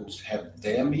Republicans have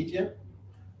their media,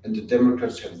 and the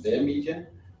Democrats have their media,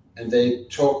 and they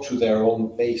talk to their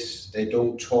own base. They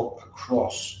don't talk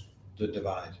across the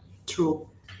divide. True.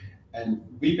 And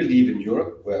we believe in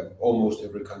Europe, where almost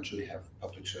every country have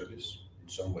public service in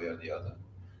some way or the other,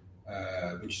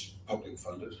 which is public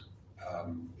funded.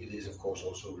 It is, of course,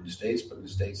 also in the States, but in the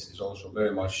States is also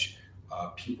very much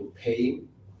people paying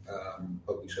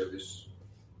public service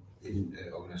in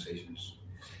organizations.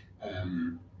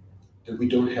 That we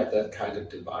don't have that kind of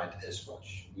divide as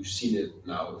much. We've seen it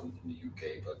now in the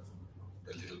UK, but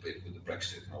a little bit with the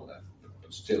Brexit and all that,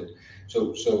 but still.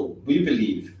 So we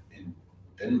believe in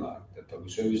Denmark that public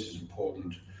service is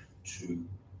important to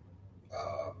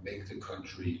make the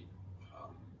country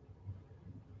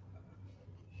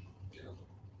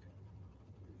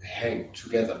hang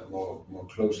together more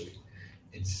closely.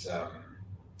 It's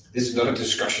this is not a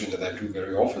discussion that I do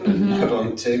very often, and not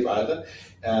on tape either.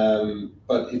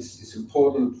 But it's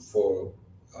important for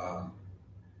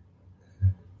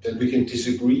that we can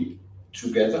disagree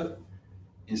together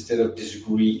instead of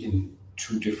disagree in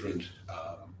two different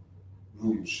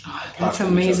rooms. That's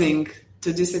amazing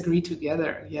to disagree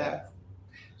together. Yeah.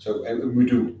 So and we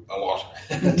do a lot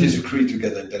disagree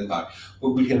together in Denmark, but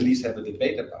we can at least have a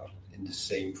debate about it in the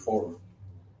same forum.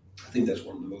 I think that's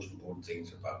one of the most important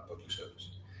things about public service,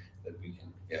 that we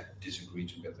can disagree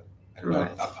together and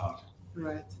not apart.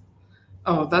 Right.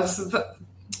 Oh, that's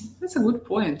a good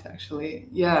point, actually.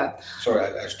 Yeah. Sorry,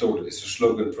 I stole it. It's a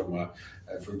slogan from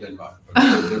Denmark, but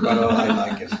I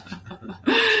like it.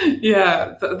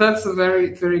 Yeah, that's a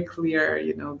very, very clear,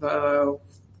 the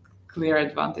clear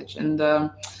advantage. And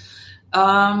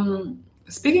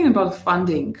speaking about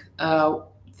funding,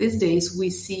 these days we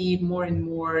see more and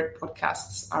more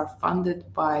podcasts are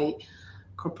funded by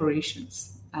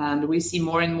corporations, and we see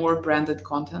more and more branded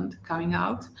content coming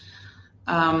out.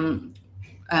 And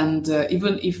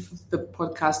even if the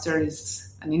podcaster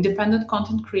is an independent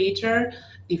content creator,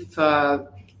 if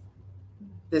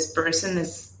this person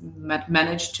is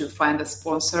managed to find a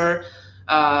sponsor,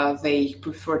 they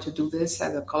prefer to do this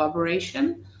as a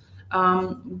collaboration.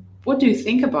 What do you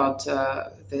think about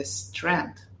this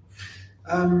trend?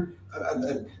 I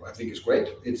think it's great.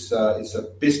 It's a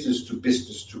business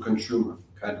to consumer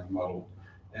kind of model.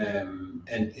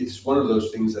 And it's one of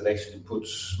those things that actually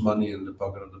puts money in the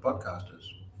pocket of the podcasters.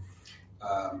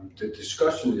 The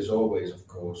discussion is always, of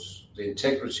course, the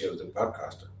integrity of the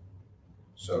podcaster.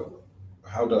 So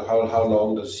how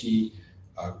long does he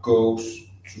go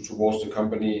towards the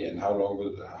company, and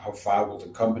how far will the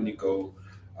company go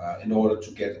in order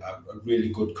to get a really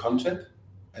good content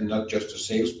and not just a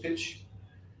sales pitch?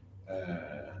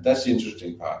 That's the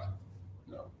interesting part.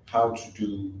 How to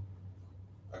do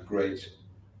a great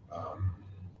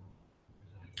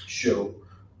show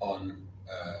on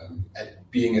at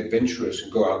being adventurous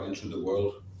and go out into the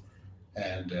world.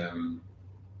 And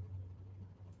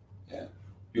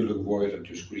you look worried at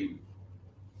your screen.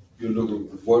 You're looking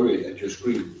worried at your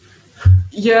screen.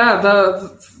 Yeah,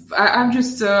 I'm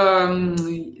just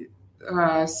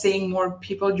seeing more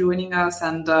people joining us,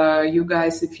 and you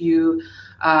guys, if you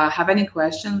have any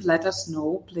questions, let us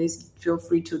know. Please feel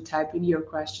free to type in your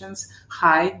questions.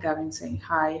 Hi, Gavin saying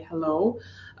hi, hello.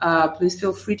 Please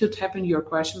feel free to type in your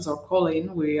questions or call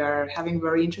in. We are having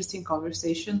very interesting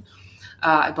conversation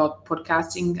about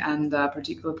podcasting, and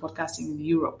particularly podcasting in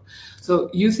Europe. So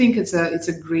you think it's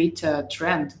a great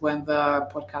trend when the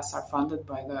podcasts are funded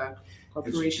by the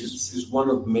corporations? It's one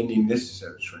of many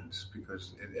necessary trends,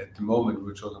 because at the moment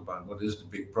we're talking about what is the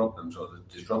big problems or the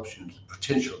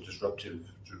potential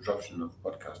disruption of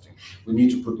podcasting. We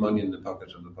need to put money in the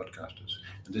pockets of the podcasters.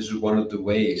 And this is one of the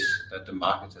ways that the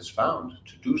market has found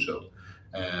to do so.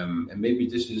 And maybe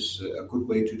this is a good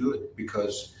way to do it,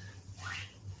 because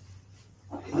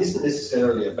it isn't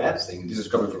necessarily a bad thing. This is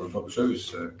coming from a public service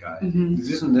guy. Mm-hmm. This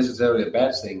isn't necessarily a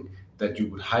bad thing that you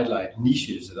would highlight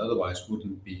niches that otherwise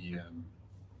wouldn't be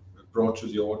brought to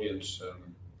the audience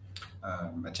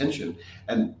attention.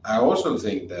 And I also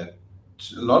think that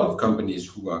a lot of companies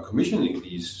who are commissioning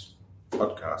these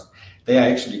podcasts, they are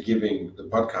actually giving the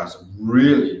podcast a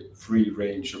really free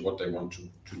range of what they want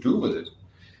to do with it.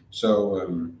 So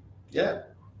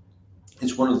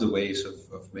it's one of the ways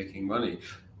of making money.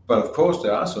 But of course,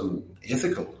 there are some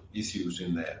ethical issues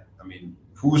in there. I mean,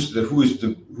 who's the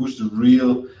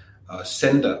real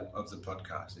sender of the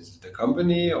podcast? Is it the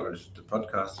company or is it the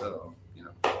podcaster? Or,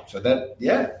 so that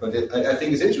But I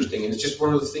think it's interesting, and it's just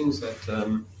one of the things that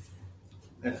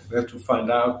we have to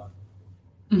find out.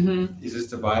 Mm-hmm. Is this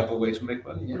the viable way to make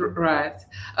money? Yeah. Right.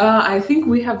 I think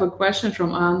we have a question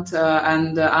from Ant,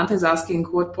 and Ant is asking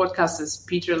what podcast is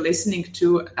Peter listening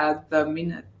to at the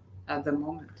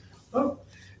moment. Oh,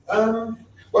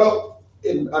 well,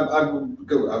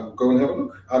 I'll go and have a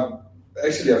look.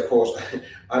 Actually, of course,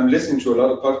 I'm listening to a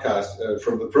lot of podcasts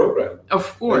from the program.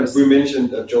 Of course, we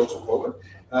mentioned George Pollard.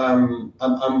 I'm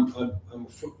a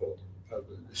football.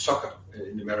 Soccer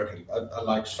in American. I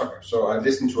like soccer, so I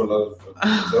listen to a lot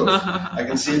of those. I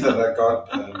can see that I got.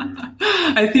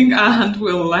 I think Ant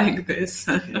will like this.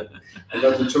 I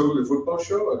got the Totally Football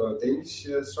Show. I got Danish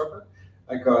soccer.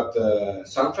 I got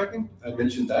soundtracking. I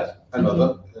mentioned that.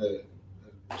 Another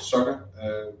soccer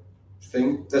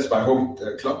thing. That's my home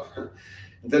club.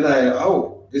 And then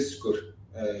this is good.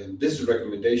 This is a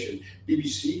recommendation.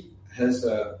 BBC has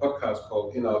a podcast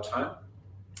called In Our Time.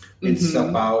 It's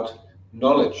about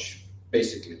knowledge,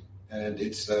 basically, and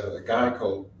it's a guy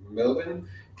called Melvin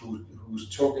who's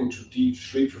talking to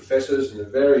three professors in a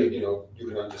very, you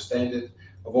can understand it,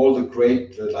 of all the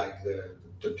great, like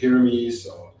the pyramids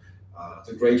or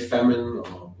the Great Famine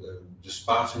or the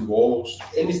Spartan Wars,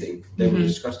 anything they will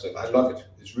discuss that. I love it.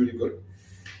 It's really good.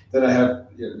 Then I have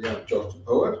George the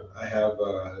Poet. I have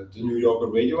the New Yorker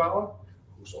Radio Hour,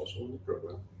 who's also on the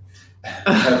program.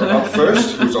 I have Up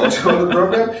First, who's also on the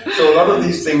program. So a lot of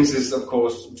these things is, of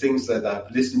course, things that I've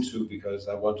listened to because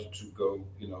I wanted to go,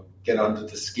 get under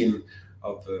the skin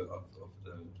of the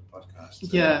podcast.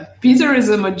 Yeah, Peter is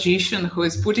a magician who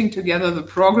is putting together the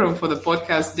program for the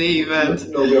podcast day event.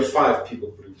 No, we have 5 people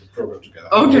putting the program together.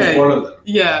 Okay. Just one of them.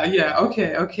 Yeah.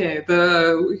 Okay.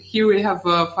 Here we have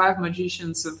 5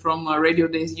 magicians from Radio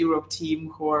Days Europe team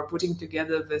who are putting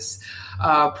together this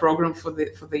program for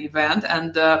the event.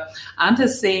 And Ant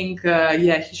is saying,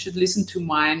 he should listen to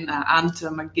mine. Ant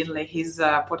McGinley, he's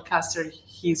a podcaster.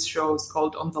 His show is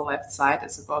called On the Left Side.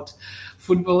 It's about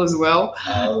football as well.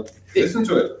 Listen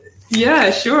to it.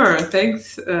 Yeah, sure.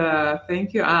 Thanks.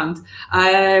 Thank you, Ant.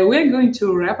 We're going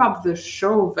to wrap up the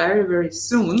show very, very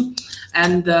soon.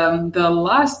 And the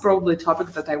last probably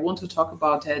topic that I want to talk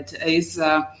about it is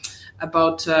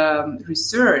about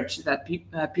research that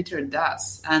Peter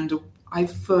does. And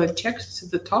I've checked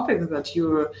the topic that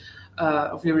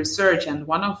of your research, and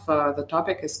one of the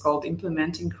topic is called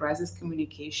implementing crisis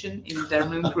communication in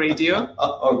Denmark radio.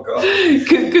 Oh God!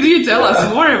 Could you tell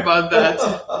us more about that?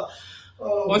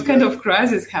 What kind of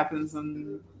crisis happens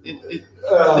in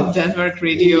Denmark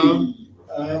radio?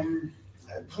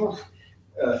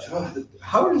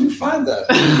 How did you find that?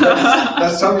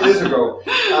 That's some years ago.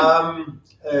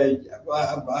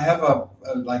 I have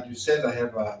like you said, I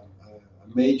have a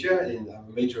major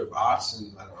of arts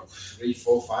and 3,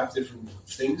 4, 5 different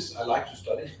things I like to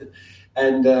study.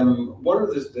 And one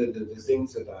of the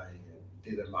things that I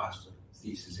did a master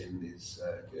thesis in is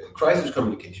crisis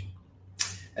communication.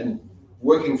 And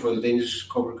working for the Danish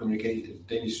corporate communication,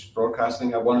 Danish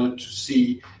broadcasting, I wanted to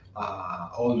see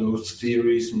all those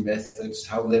theories and methods,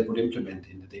 how they would implement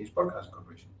in the Danish Broadcasting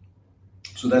Corporation.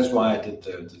 So that's why I did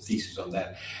the thesis on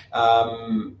that.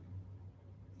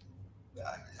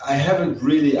 I haven't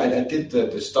really. I did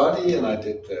the study, and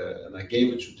and I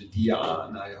gave it to the DR,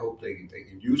 and I hope they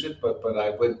can use it. But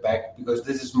I went back because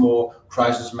this is more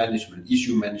crisis management,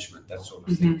 issue management, that sort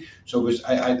of thing. So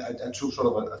I took sort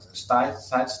of a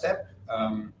side step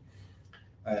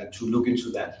to look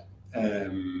into that.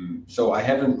 So I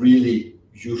haven't really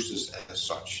used this as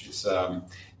such.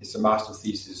 It's a master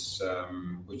thesis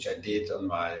which I did on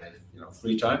my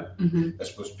free time.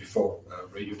 That was before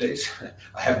Radio Days.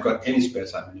 I haven't got any spare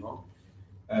time anymore.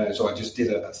 So I just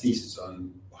did a thesis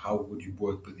on how would you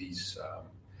work with these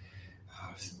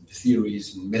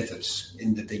theories and methods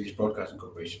in the Danish Broadcasting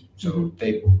Corporation. So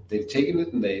they've taken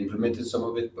it and they implemented some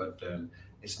of it, but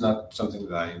it's not something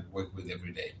that I work with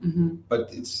every day. But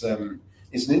it's an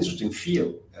interesting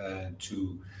field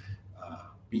to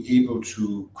be able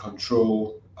to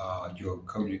control your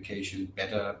communication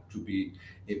better, to be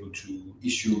able to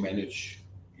issue manage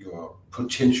your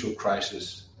potential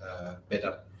crisis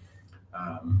better.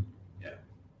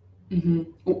 Mm-hmm.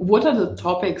 What are the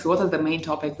topics? What are the main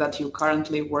topics that you're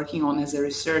currently working on as a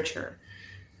researcher?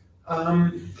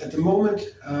 At the moment,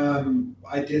 I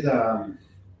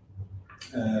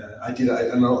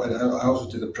also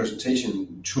did a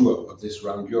presentation tour of this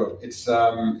around Europe. It's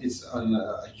on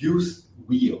a youth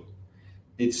wheel.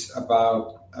 It's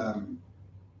about.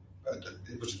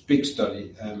 It was a big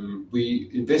study. We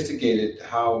investigated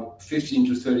how 15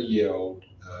 to 30-year-old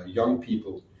young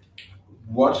people,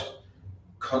 what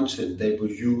content they will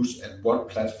use at what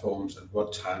platforms at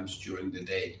what times during the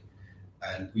day.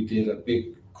 And we did a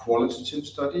big qualitative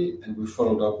study, and we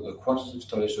followed up with a quantitative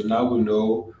study. So now we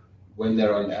know when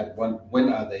they're on when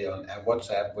are they on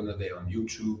WhatsApp, when are they on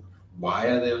YouTube, why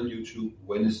are they on YouTube,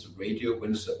 when is the radio,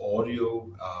 when is the audio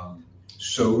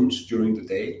zones during the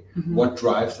day, what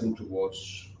drives them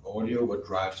towards audio, what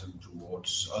drives them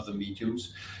towards other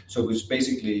mediums. So it's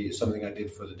basically something I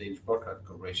did for the Danish Broadcasting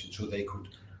Corporation, so they could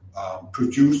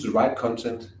produce the right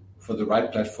content for the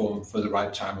right platform for the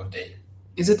right time of day.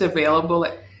 Is it available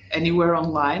anywhere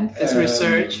online as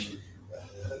research?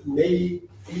 Maybe.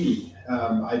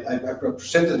 I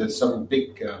presented at some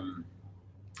big.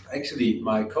 Actually,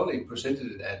 my colleague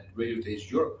presented it at Radio Days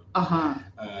Europe, and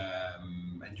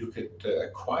you could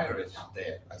acquire it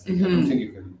there. I think. I don't think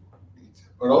you can.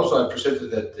 But also, I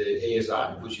presented at the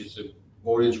ASI, which is the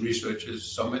Audience Researchers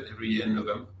Summit every year in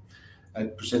November. I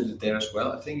presented there as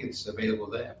well. I think it's available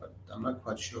there, but I'm not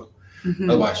quite sure.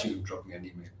 Otherwise, you can drop me an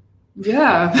email.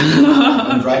 Yeah.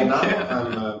 And right now,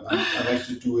 I'm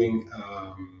actually doing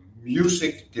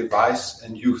music, device,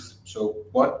 and youth. So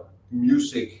what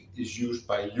music is used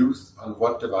by youth on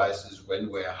what devices, when,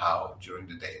 where, how during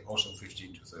the day, also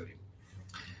 15 to 30.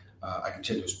 I can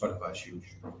tell you Spotify is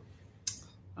huge.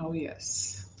 Oh,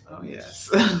 yes. Oh, yes.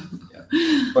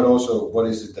 Yeah. But also, what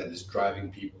is it that is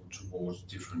driving people towards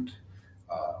different...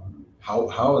 How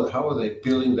are they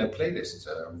building their playlists?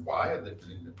 Why are they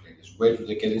building their playlists? Where do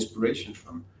they get inspiration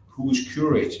from? Who is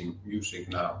curating music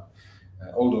now?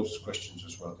 All those questions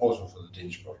as well, also for the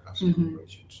Danish Broadcasting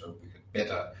Corporation, so we could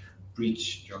better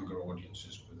reach younger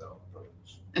audiences with our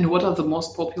products. And what are the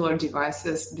most popular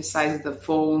devices besides the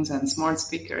phones and smart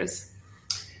speakers?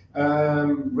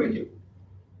 Radio.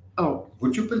 Oh.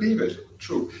 Would you believe it?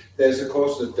 True. There's, of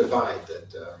course, a divide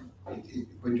that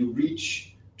when you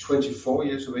reach 24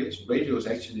 years of age, radio is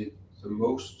actually the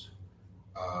most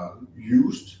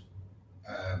used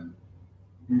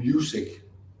music,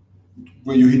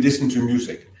 where you listen to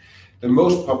music. The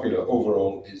most popular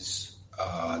overall is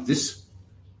this.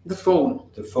 The phone.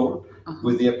 The phone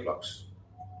with earplugs.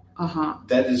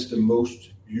 That is the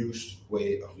most used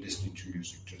way of listening to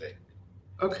music today.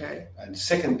 Okay. And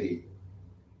secondly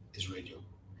is radio.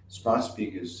 Smart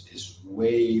speakers is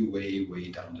way, way, way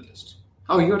down the list.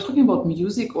 Oh, you're talking about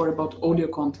music or about audio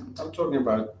content? I'm talking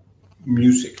about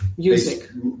music. Music.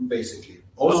 Basically.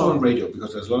 Also on radio,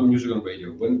 because there's a lot of music on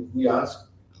radio. When we ask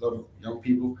a lot of young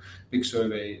people, big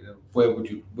survey, where did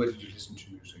you listen to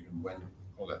music and when,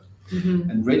 all that.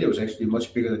 And radio is actually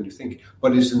much bigger than you think,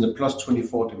 but it's in the plus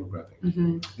 24 demographic.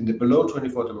 In the below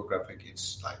 24 demographic,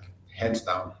 it's like hands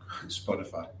down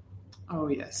Spotify. Oh,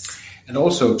 yes. And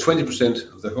also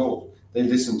 20% of the whole, they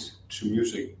listened to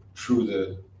music through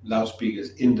the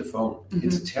loudspeakers in the phone.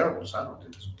 It's a terrible sound.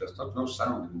 There's not no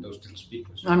sound in those little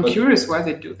speakers. I'm curious why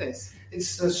they do this.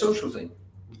 It's a social thing,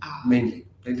 mainly.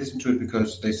 They listen to it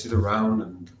because they sit around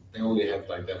and they only have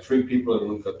they're 3 people and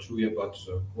only got 2 earbuds.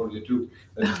 So what do?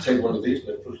 They take one of these,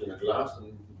 they put it in a glass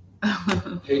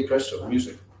and hey presto,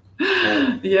 music.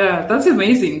 Yeah, that's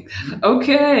amazing.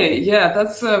 Okay, yeah,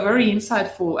 that's very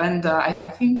insightful, and I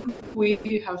think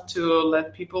we have to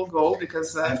let people go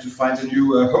because I have to find a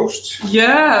new host.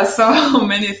 Yeah, so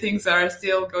many things are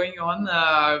still going on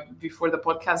before the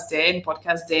podcast day, and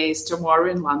podcast day is tomorrow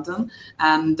in London,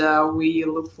 and we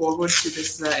look forward to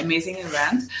this amazing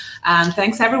event. And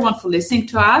thanks everyone for listening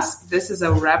to us. This is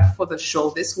a wrap for the show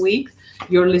this week.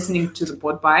 You're listening to the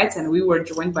Podbites, and we were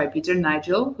joined by Peter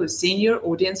Nigel, who's Senior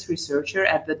Audience Researcher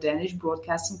at the Danish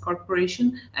Broadcasting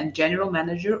Corporation and General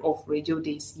Manager of Radio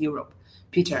Days Europe.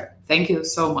 Peter, thank you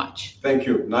so much. Thank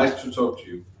you. Nice to talk to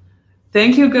you.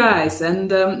 Thank you, guys.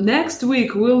 And next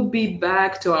week, we'll be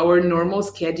back to our normal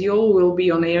schedule. We'll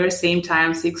be on air same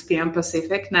time, 6 p.m.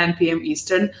 Pacific, 9 p.m.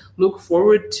 Eastern. Look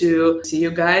forward to see you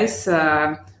guys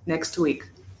next week.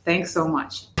 Thanks so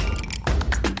much.